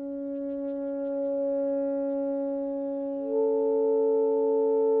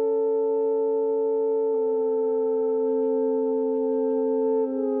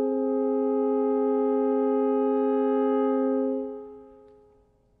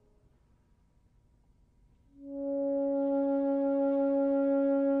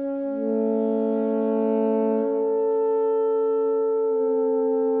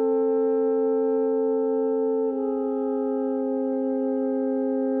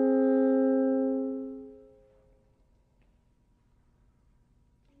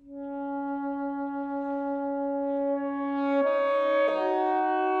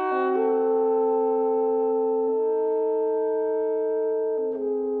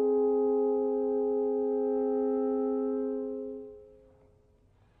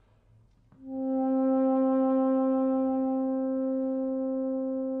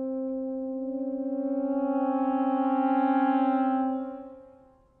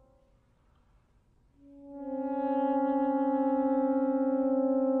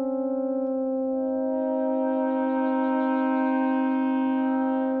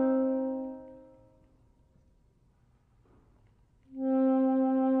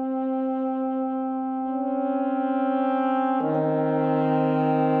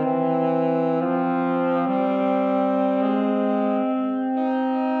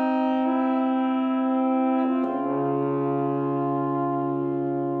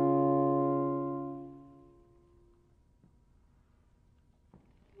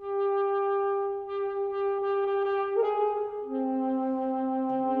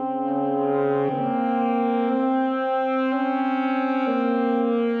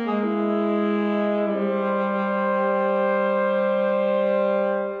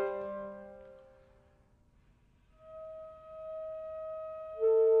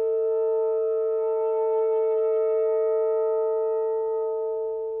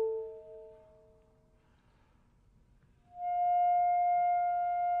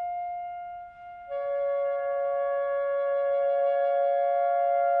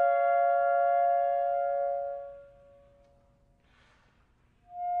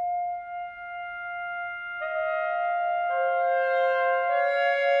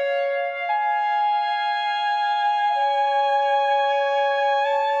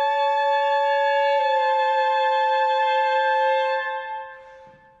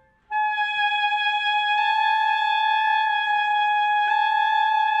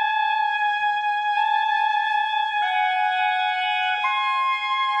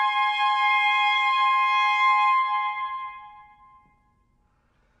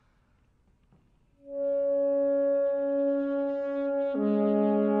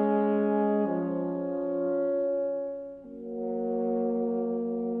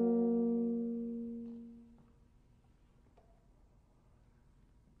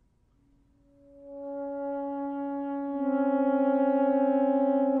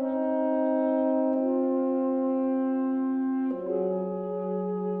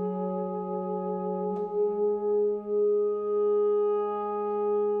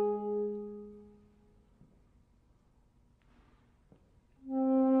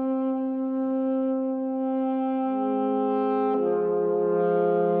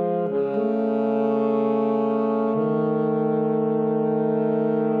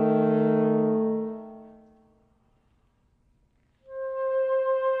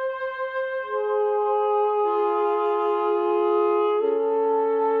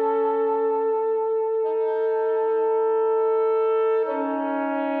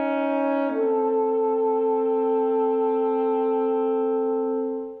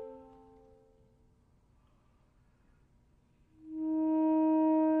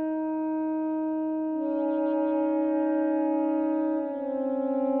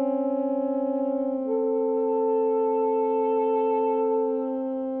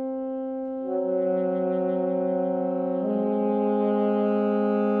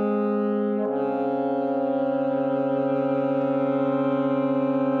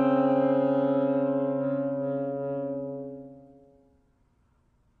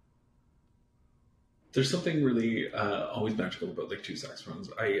 There's something really always magical about like two saxophones.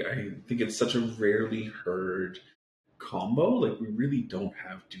 I think it's such a rarely heard combo. Like we really don't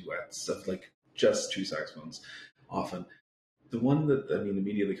have duets of like just two saxophones often. The one that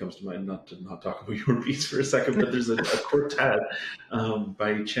immediately comes to mind, not to not talk about your piece for a second, but there's a quartet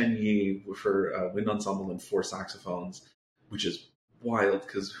by Chen Yi for wind ensemble and four saxophones, which is wild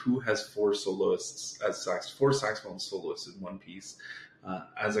because who has four soloists as four saxophone soloists in one piece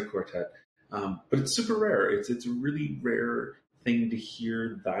as a quartet? But it's super rare. It's a really rare thing to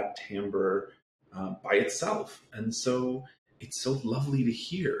hear that timbre by itself, and so it's so lovely to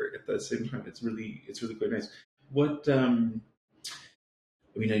hear at the same time. It's really quite nice. What I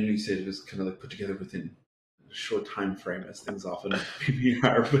know you said it was kind of like put together within a short time frame, as things often maybe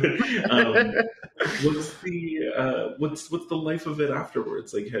are. But what's the life of it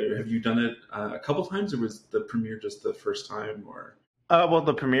afterwards? Like, have you done it a couple times, or was the premiere just the first time? Or well,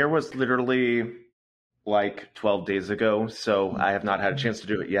 the premiere was literally like 12 days ago, so I have not had a chance to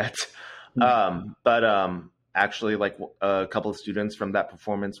do it yet. But actually, like a couple of students from that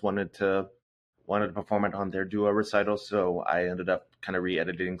performance wanted to perform it on their duo recital, so I ended up kind of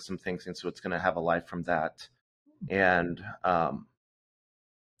re-editing some things, and so it's going to have a life from that. And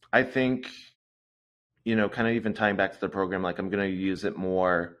I think, kind of even tying back to the program, like I'm going to use it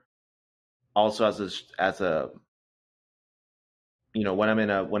more also as a when I'm in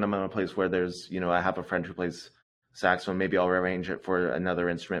a place where there's I have a friend who plays saxophone, maybe I'll rearrange it for another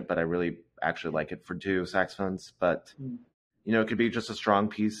instrument, but I really actually like it for two saxophones. But it could be just a strong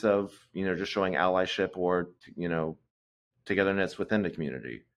piece of, just showing allyship or, togetherness within the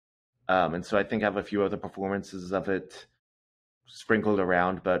community. And so I think I have a few other performances of it sprinkled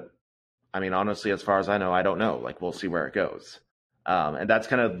around, but I mean, honestly, as far as I know, I don't know. Like, we'll see where it goes. And that's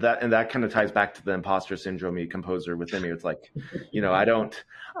kind of that, and that kind of ties back to the imposter syndrome composer within me. It's like, I don't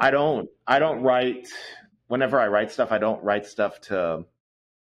write, whenever I write stuff, I don't write stuff to,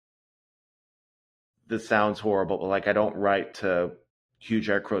 this sounds horrible, but like I don't write to, huge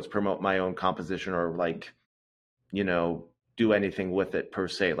air quotes, promote my own composition or like, do anything with it per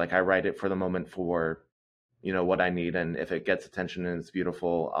se. Like I write it for the moment for, what I need. And if it gets attention and it's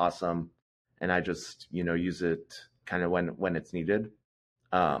beautiful, awesome. And I just, use it kind of when it's needed.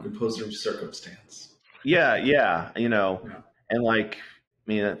 Composer of circumstance. Yeah. And like,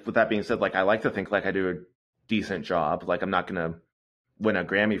 with that being said, like I like to think like I do a decent job. Like I'm not going to win a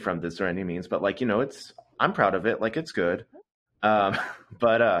Grammy from this or any means, but like, I'm proud of it. Like it's good.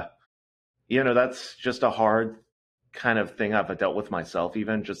 But that's just a hard kind of thing I've dealt with myself,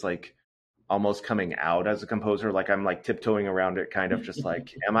 even just like almost coming out as a composer. Like I'm like tiptoeing around it, kind of just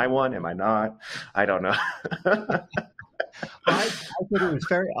like, am I one? Am I not? I don't know. I thought it was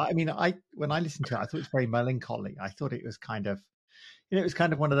very, when I listened to it, I thought it was very melancholy. I thought it was kind of, it was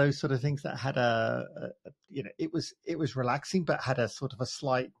kind of one of those sort of things that had it was relaxing, but had a sort of a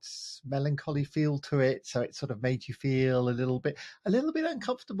slight melancholy feel to it. So it sort of made you feel a little bit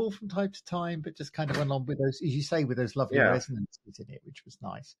uncomfortable from time to time, but just kind of went on with those, as you say, with those lovely resonances in it, which was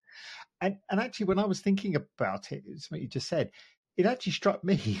nice. And actually, when I was thinking about it, it's what you just said. It actually struck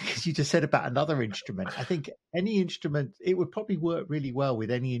me because you just said about another instrument. I think any instrument, it would probably work really well with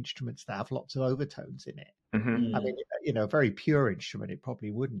any instruments that have lots of overtones in it. Mm-hmm. I mean, a very pure instrument, it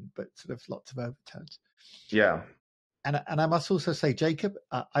probably wouldn't, but sort of lots of overtones. Yeah. And I must also say, Jacob,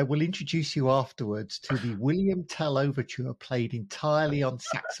 I will introduce you afterwards to the William Tell Overture played entirely on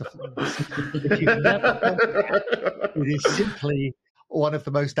saxophones. If you've never heard that, it is simply one of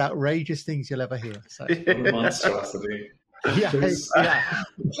the most outrageous things you'll ever hear. So, What a monstrosity. yeah.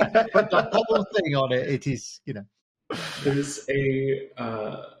 But the whole thing on it is, There's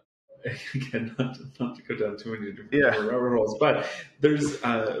again, not to go down too many different Yeah. rabbit holes, but there's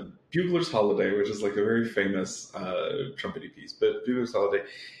Bugler's Holiday, which is like a very famous trumpety piece. But Bugler's Holiday,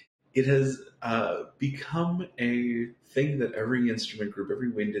 it has become a thing that every instrument group,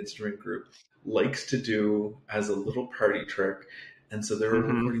 every wind instrument group, likes to do as a little party trick. And so there are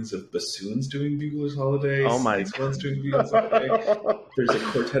recordings of bassoons doing Bugler's Holiday, saxophones doing Bugler's Holiday. There's a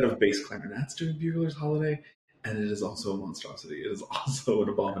quartet of bass clarinets doing Bugler's Holiday. And it is also a monstrosity. It is also an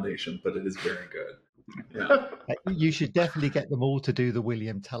abomination, but it is very good. Yeah. You should definitely get them all to do the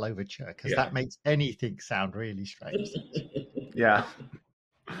William Tell Overture, because that makes anything sound really strange. Yeah.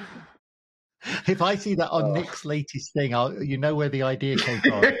 If I see that on Nick's latest thing, you know where the idea came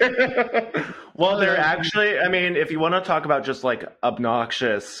from. Well, they're actually, I mean, if you want to talk about just like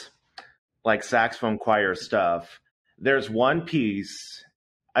obnoxious, like saxophone choir stuff, there's one piece,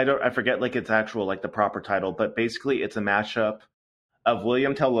 I forget like its actual, like the proper title, but basically it's a mashup of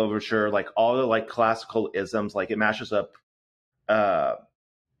William Tell Overture, like all the like classical isms, like it mashes up,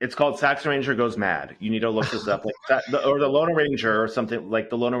 it's called Sax Ranger Goes Mad. You need to look this up, like that, or the Lone Ranger or something, like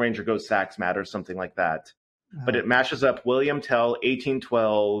the Lone Ranger Goes Sax Mad or something like that. But it mashes up William Tell,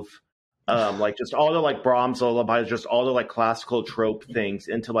 1812, like just all the like Brahms lullabies, just all the like classical trope things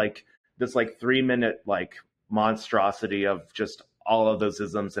into like this like 3-minute like monstrosity of just all of those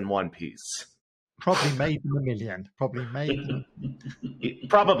isms in one piece. Probably made them $1 million. Probably made them.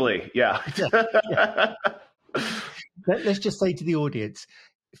 Probably, yeah. Let's just say to the audience,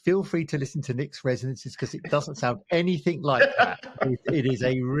 feel free to listen to Nick's resonances, because it doesn't sound anything like that. It is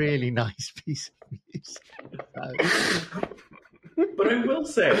a really nice piece of music. But I will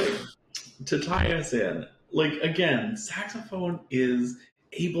say, to tie us in, like, again, saxophone is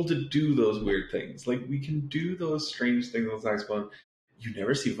able to do those weird things. Like, we can do those strange things on saxophone. You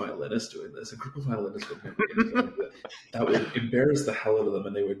never see violinists doing this. A group of violinists would never get doing that. That would embarrass the hell out of them,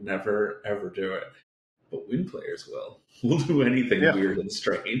 and they would never, ever do it. But wind players will. We'll do anything weird and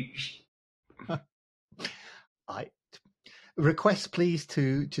strange. Request, please,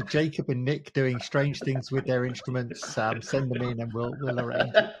 to Jacob and Nick doing strange things with their instruments. Send them in, and we'll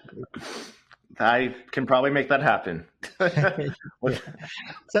arrange it. I can probably make that happen.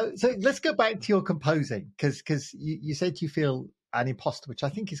 So let's go back to your composing, because you said you feel an imposter, which I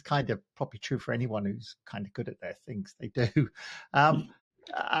think is kind of probably true for anyone who's kind of good at their things they do.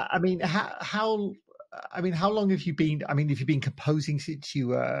 I mean, how long have you been? I mean, have you been composing since you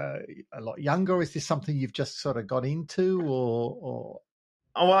were a lot younger? Or is this something you've just sort of got into, or?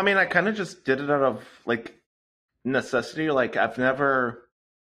 Oh, well, I mean, I kind of just did it out of like necessity. Like I've never,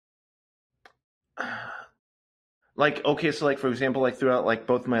 like, okay, so like for example, like throughout like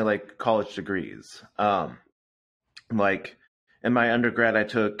both my like college degrees, like in my undergrad, I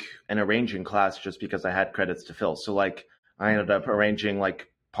took an arranging class just because I had credits to fill. So like I ended up arranging like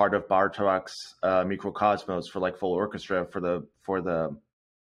part of Bartok's Mikrokosmos for like full orchestra for the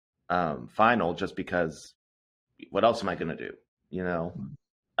final, just because what else am I going to do, you know?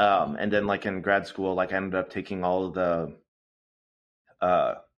 And then like in grad school, like I ended up taking all of the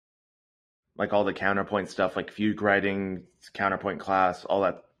like all the counterpoint stuff, like fugue writing, counterpoint class, all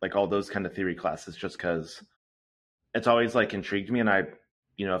that, like all those kind of theory classes, just because it's always like intrigued me. And I,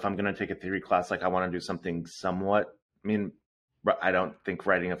 you know, if I'm going to take a theory class, like I want to do something somewhat, I mean, I don't think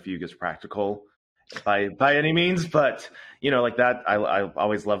writing a fugue is practical by any means, but you know, like that, I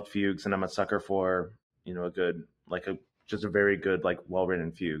always loved fugues, and I'm a sucker for, you know, a good, like just a very good, like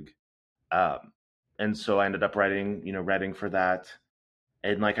well-written fugue. And so I ended up writing for that.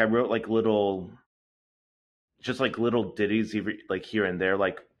 And like, I wrote like just like little ditties, like here and there,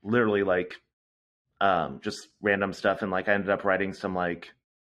 like literally like, just random stuff. And like, I ended up writing some like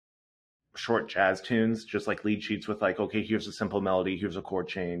short jazz tunes, just like lead sheets with like, okay, here's a simple melody, here's a chord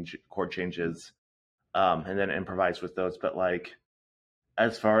changes, and then improvise with those. But like,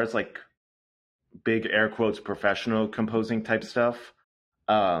 as far as like big air quotes professional composing type stuff,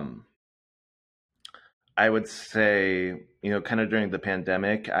 I would say, you know, kind of during the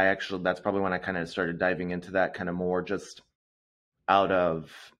pandemic, that's probably when I kind of started diving into that kind of more just out of,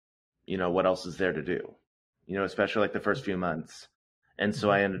 you know, what else is there to do, you know, especially like the first few months. And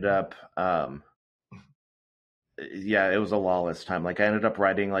so I ended up, yeah, it was a lawless time. Like I ended up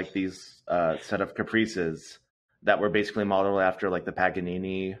writing like these set of caprices that were basically modeled after like the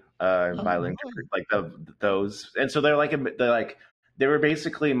Paganini Oh, violin, right. like those. And so they were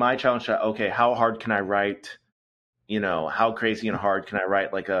basically my challenge to, okay, how hard can I write? How crazy and hard can I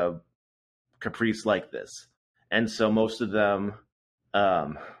write like a caprice like this? And so most of them,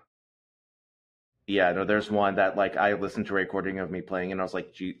 um, yeah, no, there's one that like I listened to a recording of me playing and I was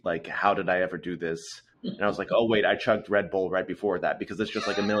like, gee, like how did I ever do this? And I was like, oh wait, I chugged Red Bull right before that because it's just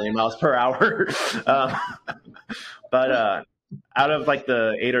like a million miles per hour. um, but out of like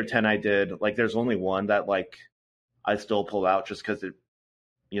the 8 or 10 I did, like there's only one that like I still pull out just because it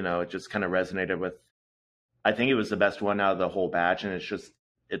just kind of resonated with. I think it was the best one out of the whole batch, and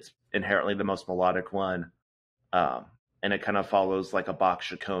it's inherently the most melodic one. Um, and it kind of follows like a Bach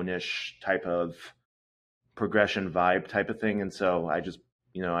Chaconne-ish type of progression vibe type of thing. And so I just,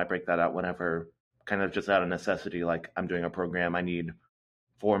 I break that out whenever, kind of just out of necessity. Like I'm doing a program, I need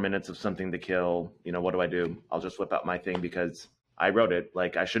 4 minutes of something to kill. What do I do? I'll just whip out my thing because I wrote it.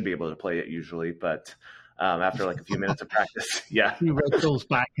 Like I should be able to play it usually, but after like a few minutes of practice, yeah. You Red Bulls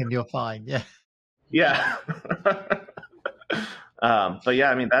back and you're fine. Yeah. Yeah. But yeah,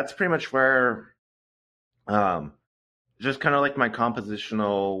 I mean, that's pretty much where, just kind of like my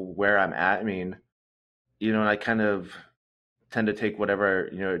compositional, where I'm at. I mean, I kind of tend to take whatever,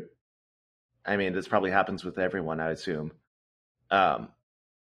 I mean, this probably happens with everyone, I assume. Kind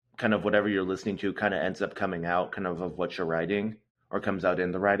of whatever you're listening to kind of ends up coming out kind of what you're writing or comes out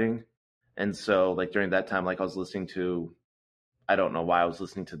in the writing. And so like during that time, like I was listening to, I don't know why I was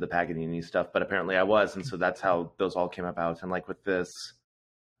listening to the Paganini stuff, but apparently I was. And so that's how those all came about. And like with this,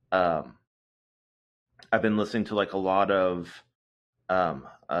 I've been listening to like a lot of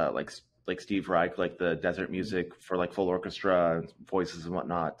like Steve Reich, like the desert music for like full orchestra, voices and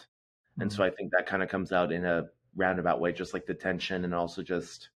whatnot. And so I think that kind of comes out in a roundabout way, just like the tension and also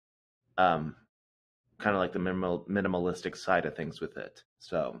just kind of like the minimalistic side of things with it.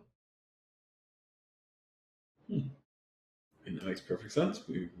 So. That makes perfect sense.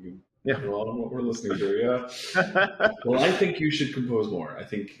 We Yeah. a lot on what we're listening to. Yeah. Well, I think you should compose more. I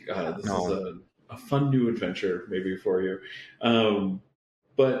think this is a fun new adventure maybe for you.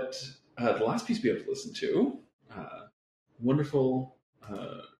 But the last piece we have to listen to, wonderful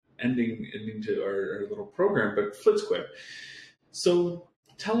ending to our little program, but Flitzquip. So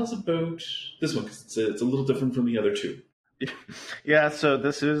tell us about this one because it's a little different from the other two. Yeah. So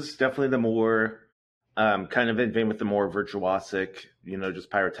this is definitely the more. Kind of in vein with the more virtuosic, just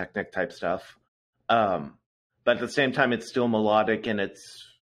pyrotechnic type stuff. But at the same time, it's still melodic and it's,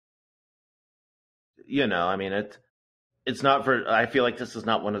 I mean, it's not I feel like this is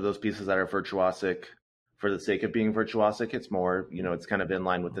not one of those pieces that are virtuosic for the sake of being virtuosic. It's more, it's kind of in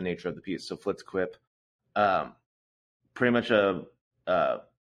line with the nature of the piece. So Flitzquip, pretty much how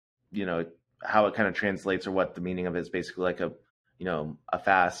it kind of translates or what the meaning of it is basically like a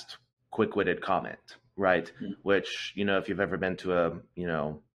fast, quick-witted comment. Right. Mm-hmm. Which, if you've ever been to a,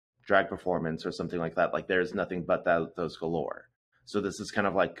 drag performance or something like that, like there's nothing but those galore. So this is kind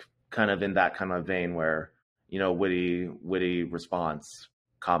of in that kind of vein where, witty response,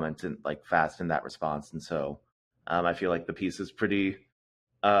 comment and like fast in that response. And so I feel like the piece is pretty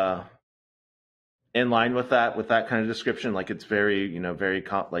in line with that kind of description. Like it's very, very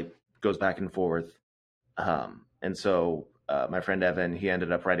like goes back and forth. And so my friend Evan, he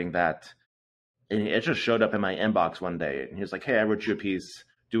ended up writing that. And it just showed up in my inbox one day. And he was like, hey, I wrote you a piece.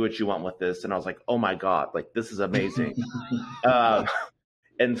 Do what you want with this. And I was like, oh, my God, like, this is amazing.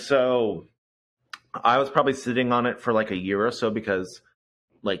 And so I was probably sitting on it for like a year or so because,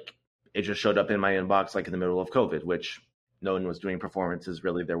 like, it just showed up in my inbox, like, in the middle of COVID, which no one was doing performances.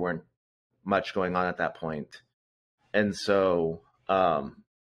 Really, there weren't much going on at that point. And so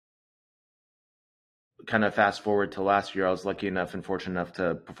kind of fast forward to last year, I was lucky enough and fortunate enough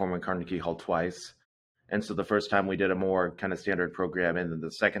to perform in Carnegie Hall twice. And so the first time we did a more kind of standard program, and then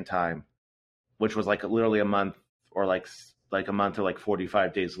the second time, which was like literally a month or like a month or like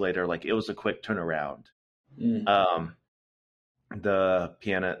 45 days later, like it was a quick turnaround. Mm. The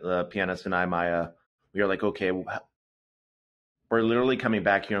pianist and I, Maya, we were like, okay, we're literally coming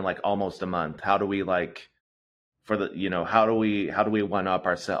back here in like almost a month. How do we like how do we one up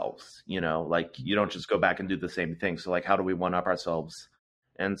ourselves? Like you don't just go back and do the same thing. So like, how do we one up ourselves?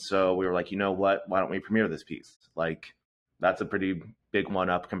 And so we were like, you know what? Why don't we premiere this piece? Like, that's a pretty big one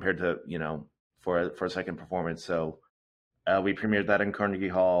up compared to for a second performance. So we premiered that in Carnegie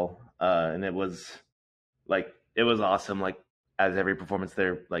Hall, and it was awesome. Like as every performance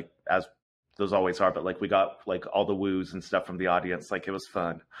there, like as those always are, but like we got like all the woos and stuff from the audience. Like it was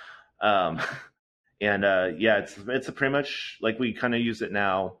fun. And it's a pretty much like we kind of use it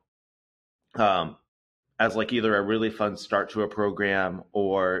now as like either a really fun start to a program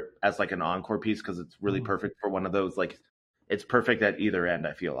or as like an encore piece, because it's really perfect for one of those, like it's perfect at either end.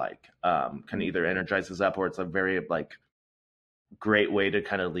 I feel like kind of either energizes up, or it's a very like great way to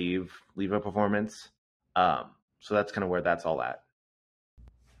kind of leave a performance. So that's kind of where that's all at.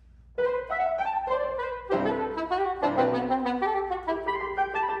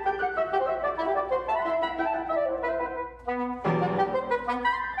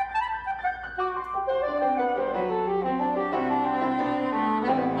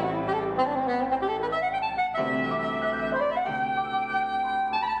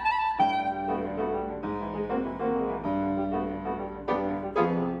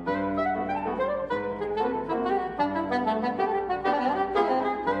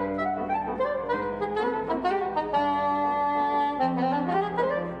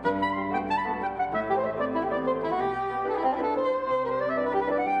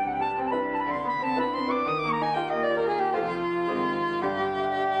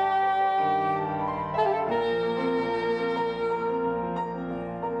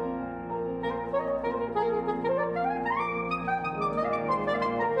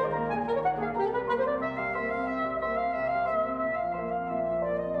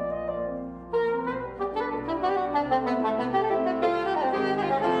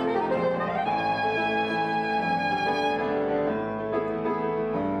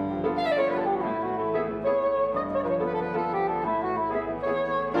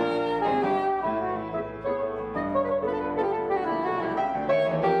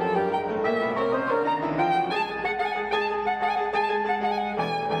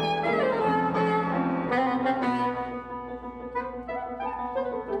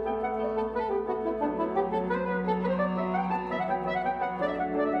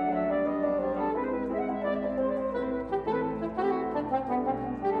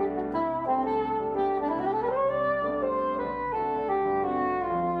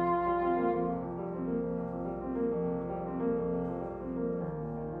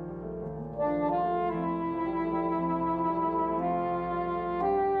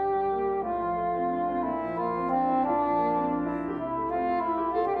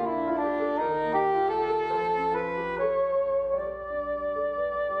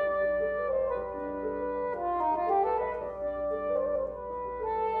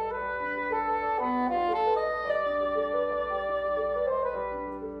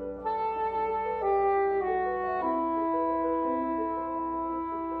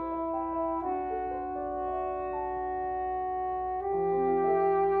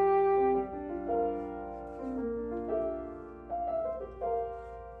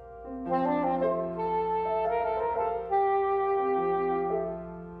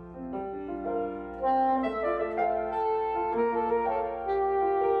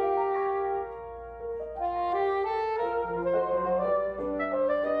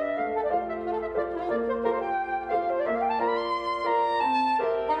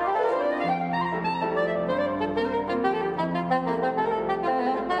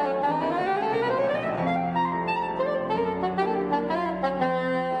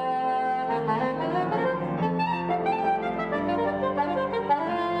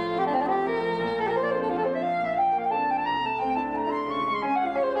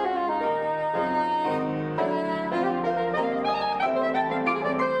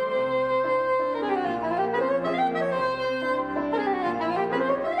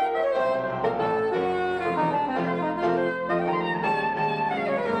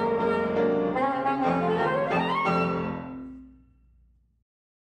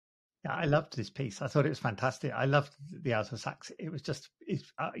 I loved this piece. I thought it was fantastic. I loved the alto sax. It was just,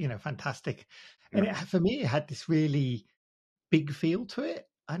 fantastic. And for me, it had this really big feel to it.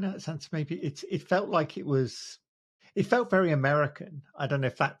 I know it sounds maybe it felt like it felt very American. I don't know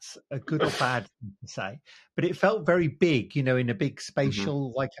if that's a good or bad thing to say, but it felt very big, in a big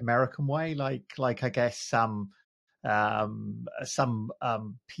spatial, like American way, like I guess some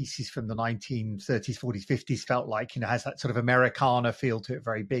pieces from the 1930s, 40s, 50s felt like, has that sort of Americana feel to it,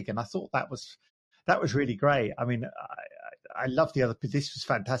 very big. And I thought that was really great. I mean, I love the other, but this was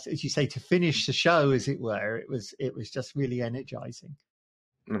fantastic. As you say, to finish the show, as it were, it was just really energizing.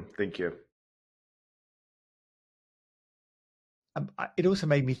 Thank you. It also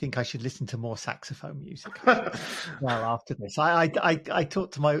made me think I should listen to more saxophone music. Well, after this, I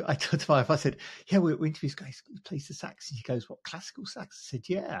talked to my wife. I said, "Yeah, we interviewed this guy who plays the sax." And she goes, "What, classical sax?" I said,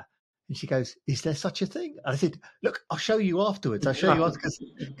 "Yeah." And she goes, "Is there such a thing?" And I said, "Look, I'll show you afterwards. I'll show you afterwards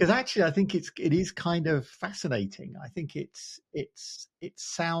because actually, I think it is kind of fascinating. I think it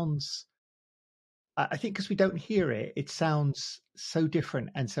sounds I think because we don't hear it, it sounds so different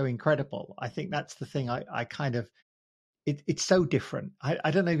and so incredible. I think that's the thing. I kind of it's so different.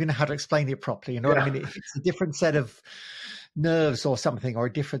 I don't even know how to explain it properly. You know what I mean? It's a different set of nerves or something, or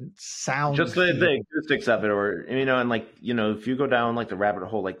a different sound. Just the acoustics of it, or and like if you go down like the rabbit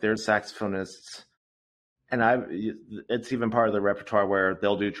hole, like there's saxophonists, and it's even part of the repertoire where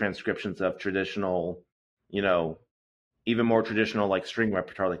they'll do transcriptions of traditional, even more traditional like string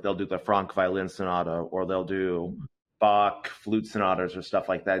repertoire. Like they'll do the Franck violin sonata, or they'll do Bach flute sonatas or stuff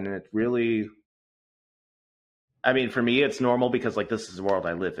like that, and it really. I mean, for me, it's normal because like this is the world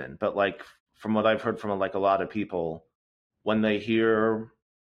I live in. But like from what I've heard from like a lot of people, when they hear,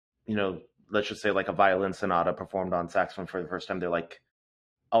 let's just say like a violin sonata performed on saxophone for the first time, they're like,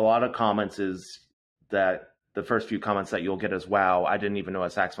 a lot of comments is that the first few comments that you'll get is, "Wow, I didn't even know a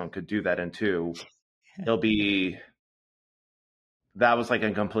saxophone could do that." And two, it'll be that was like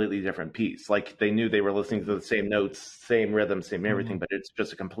a completely different piece. Like they knew they were listening to the same notes, same rhythm, same everything, but it's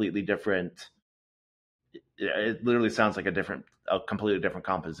just a completely different. It literally sounds like a completely different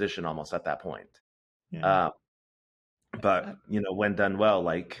composition almost at that point. Yeah. But when done well,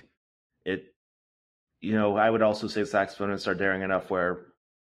 like it, I would also say saxophonists are daring enough where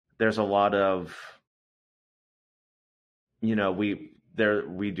there's a lot of, we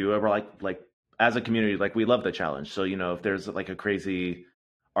do ever like as a community, like we love the challenge. So if there's like a crazy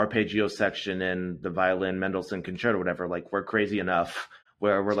arpeggio section in the violin Mendelssohn concerto, whatever, like we're crazy enough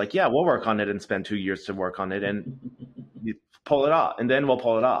where we're like, yeah, we'll work on it and spend 2 years to work on it and you pull it off, and then we'll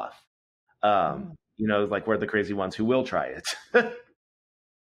pull it off. Like we're the crazy ones who will try it.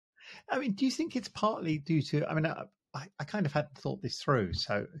 I mean, do you think it's partly due to? I mean, I kind of hadn't thought this through,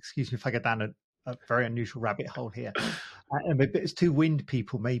 so excuse me if I get down a very unusual rabbit hole here. And if it's two wind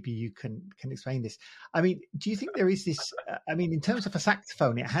people, maybe you can explain this. I mean, do you think there is this? I mean, in terms of a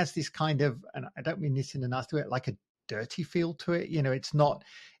saxophone, it has this kind of, and I don't mean this in a nasty way, like a dirty feel to it. It's not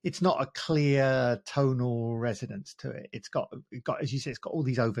a clear tonal resonance to it. It's got as you say, it's got all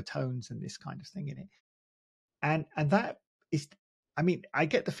these overtones and this kind of thing in it, and that is. I mean, I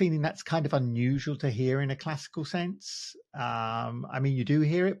get the feeling that's kind of unusual to hear in a classical sense. I mean, you do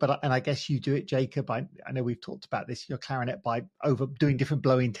hear it, and I guess you do it, Jacob. I know we've talked about this. Your clarinet, by doing different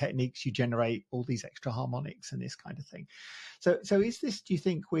blowing techniques, you generate all these extra harmonics and this kind of thing. So is this? Do you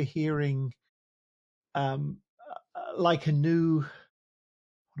think we're hearing like a new?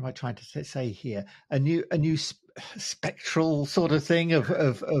 What am I trying to say here? A new spectral sort of thing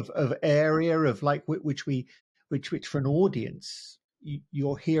of area of like which for an audience.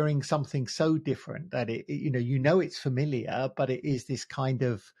 You're hearing something so different that it's familiar, but it is this kind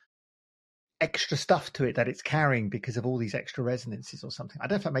of extra stuff to it that it's carrying because of all these extra resonances or something. I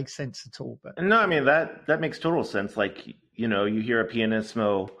don't know if that makes sense at all, but no, I mean that makes total sense. Like you hear a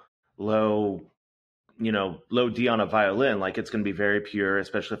pianissimo low D on a violin, like it's going to be very pure,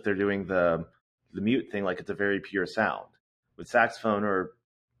 especially if they're doing the mute thing. Like it's a very pure sound. With saxophone or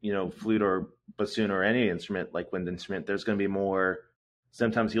flute or bassoon or any instrument like wind instrument, there's going to be more.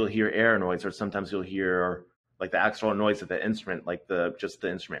 Sometimes you'll hear air noise, or sometimes you'll hear like the actual noise of the instrument, like just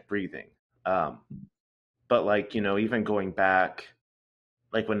the instrument breathing. But like even going back,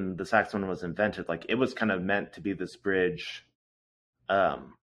 like when the saxophone was invented, like it was kind of meant to be this bridge.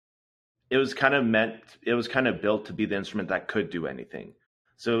 It was kind of built to be the instrument that could do anything.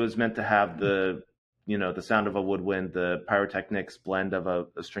 So it was meant to have the the sound of a woodwind, the pyrotechnics blend of a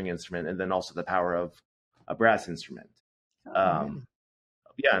string instrument, and then also the power of a brass instrument. Really?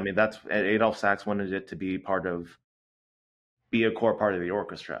 Yeah, I mean Adolf Sax wanted it to be a core part of the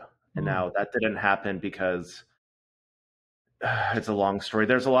orchestra, and now that didn't happen because it's a long story.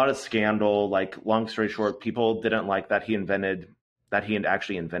 There's a lot of scandal. Like long story short, people didn't like that he had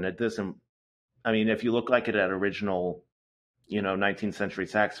actually invented this. And I mean, if you look like it at original, 19th century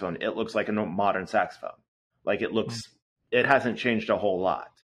saxophone, it looks like a modern saxophone. Like it hasn't changed a whole lot.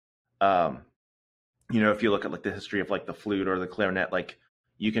 If you look at like the history of like the flute or the clarinet, like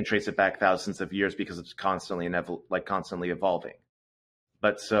you can trace it back thousands of years because it's constantly evolving.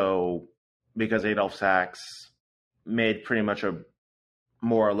 But because Adolf Sax made pretty much a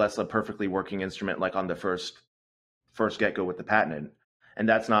more or less a perfectly working instrument, like on the first get-go with the patent, and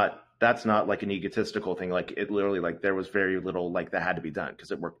that's not like an egotistical thing. Like it literally, like there was very little like that had to be done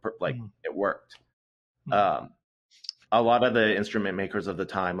because it worked. It worked. A lot of the instrument makers of the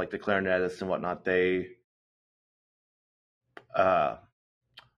time, like the clarinetists and whatnot, they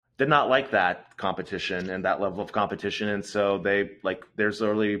did not like that competition and that level of competition, and so they like there's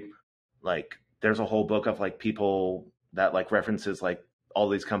a whole book of like people that like references like all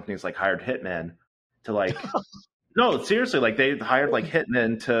these companies like hired hitmen to like no, seriously, like they hired like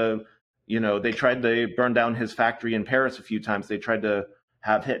hitmen to They tried to burn down his factory in Paris a few times. They tried to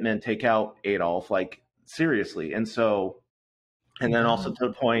have hitmen take out Adolf, like seriously. And then also to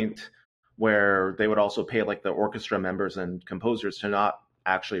the point where they would also pay like the orchestra members and composers to not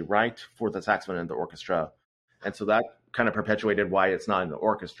actually write for the saxophone in the orchestra. And so that kind of perpetuated why it's not in the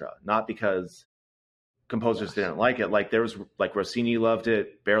orchestra, not because composers didn't like it. Like there was like Rossini loved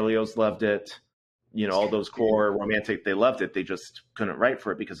it, Berlioz loved it, all those core romantic, they loved it. They just couldn't write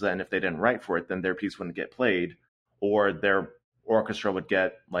for it, because then if they didn't write for it, then their piece wouldn't get played, or their orchestra would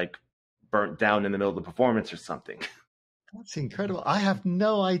get like burnt down in the middle of the performance or something. That's incredible. I have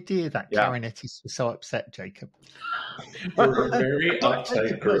no idea that clarinetists were so upset, Jacob. We're a very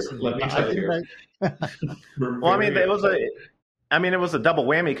uptight group, let me tell you. Well, it was a double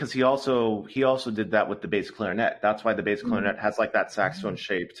whammy, because he also did that with the bass clarinet. That's why the bass clarinet has like that saxophone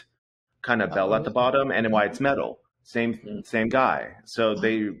shaped kind of bell at the bottom, and why it's metal. Same guy. So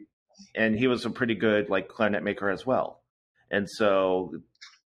and he was a pretty good like clarinet maker as well. And so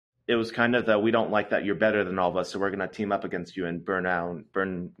it was kind of that we don't like that you're better than all of us, so we're going to team up against you and we're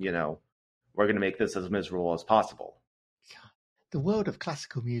going to make this as miserable as possible. The world of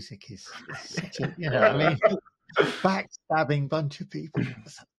classical music is such a, backstabbing bunch of people.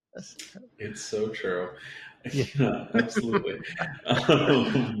 It's so true. Yeah. Absolutely.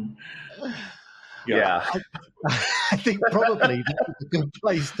 I think probably that's a good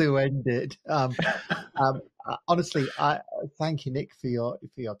place to end it. Honestly, I thank you, Nick, for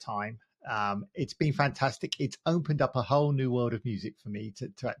your time. It's been fantastic. It's opened up a whole new world of music for me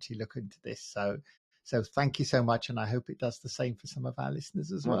to actually look into this. So thank you so much, and I hope it does the same for some of our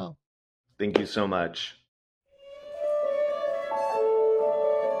listeners as well. Thank you so much.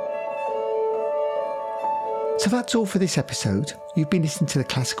 So that's all for this episode. You've been listening to the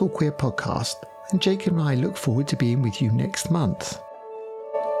Classical Queer Podcast, and Jacob and I look forward to being with you next month.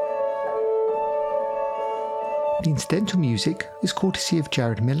 The incidental music is courtesy of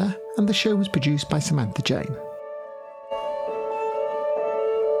Jared Miller, and the show was produced by Samantha Jane.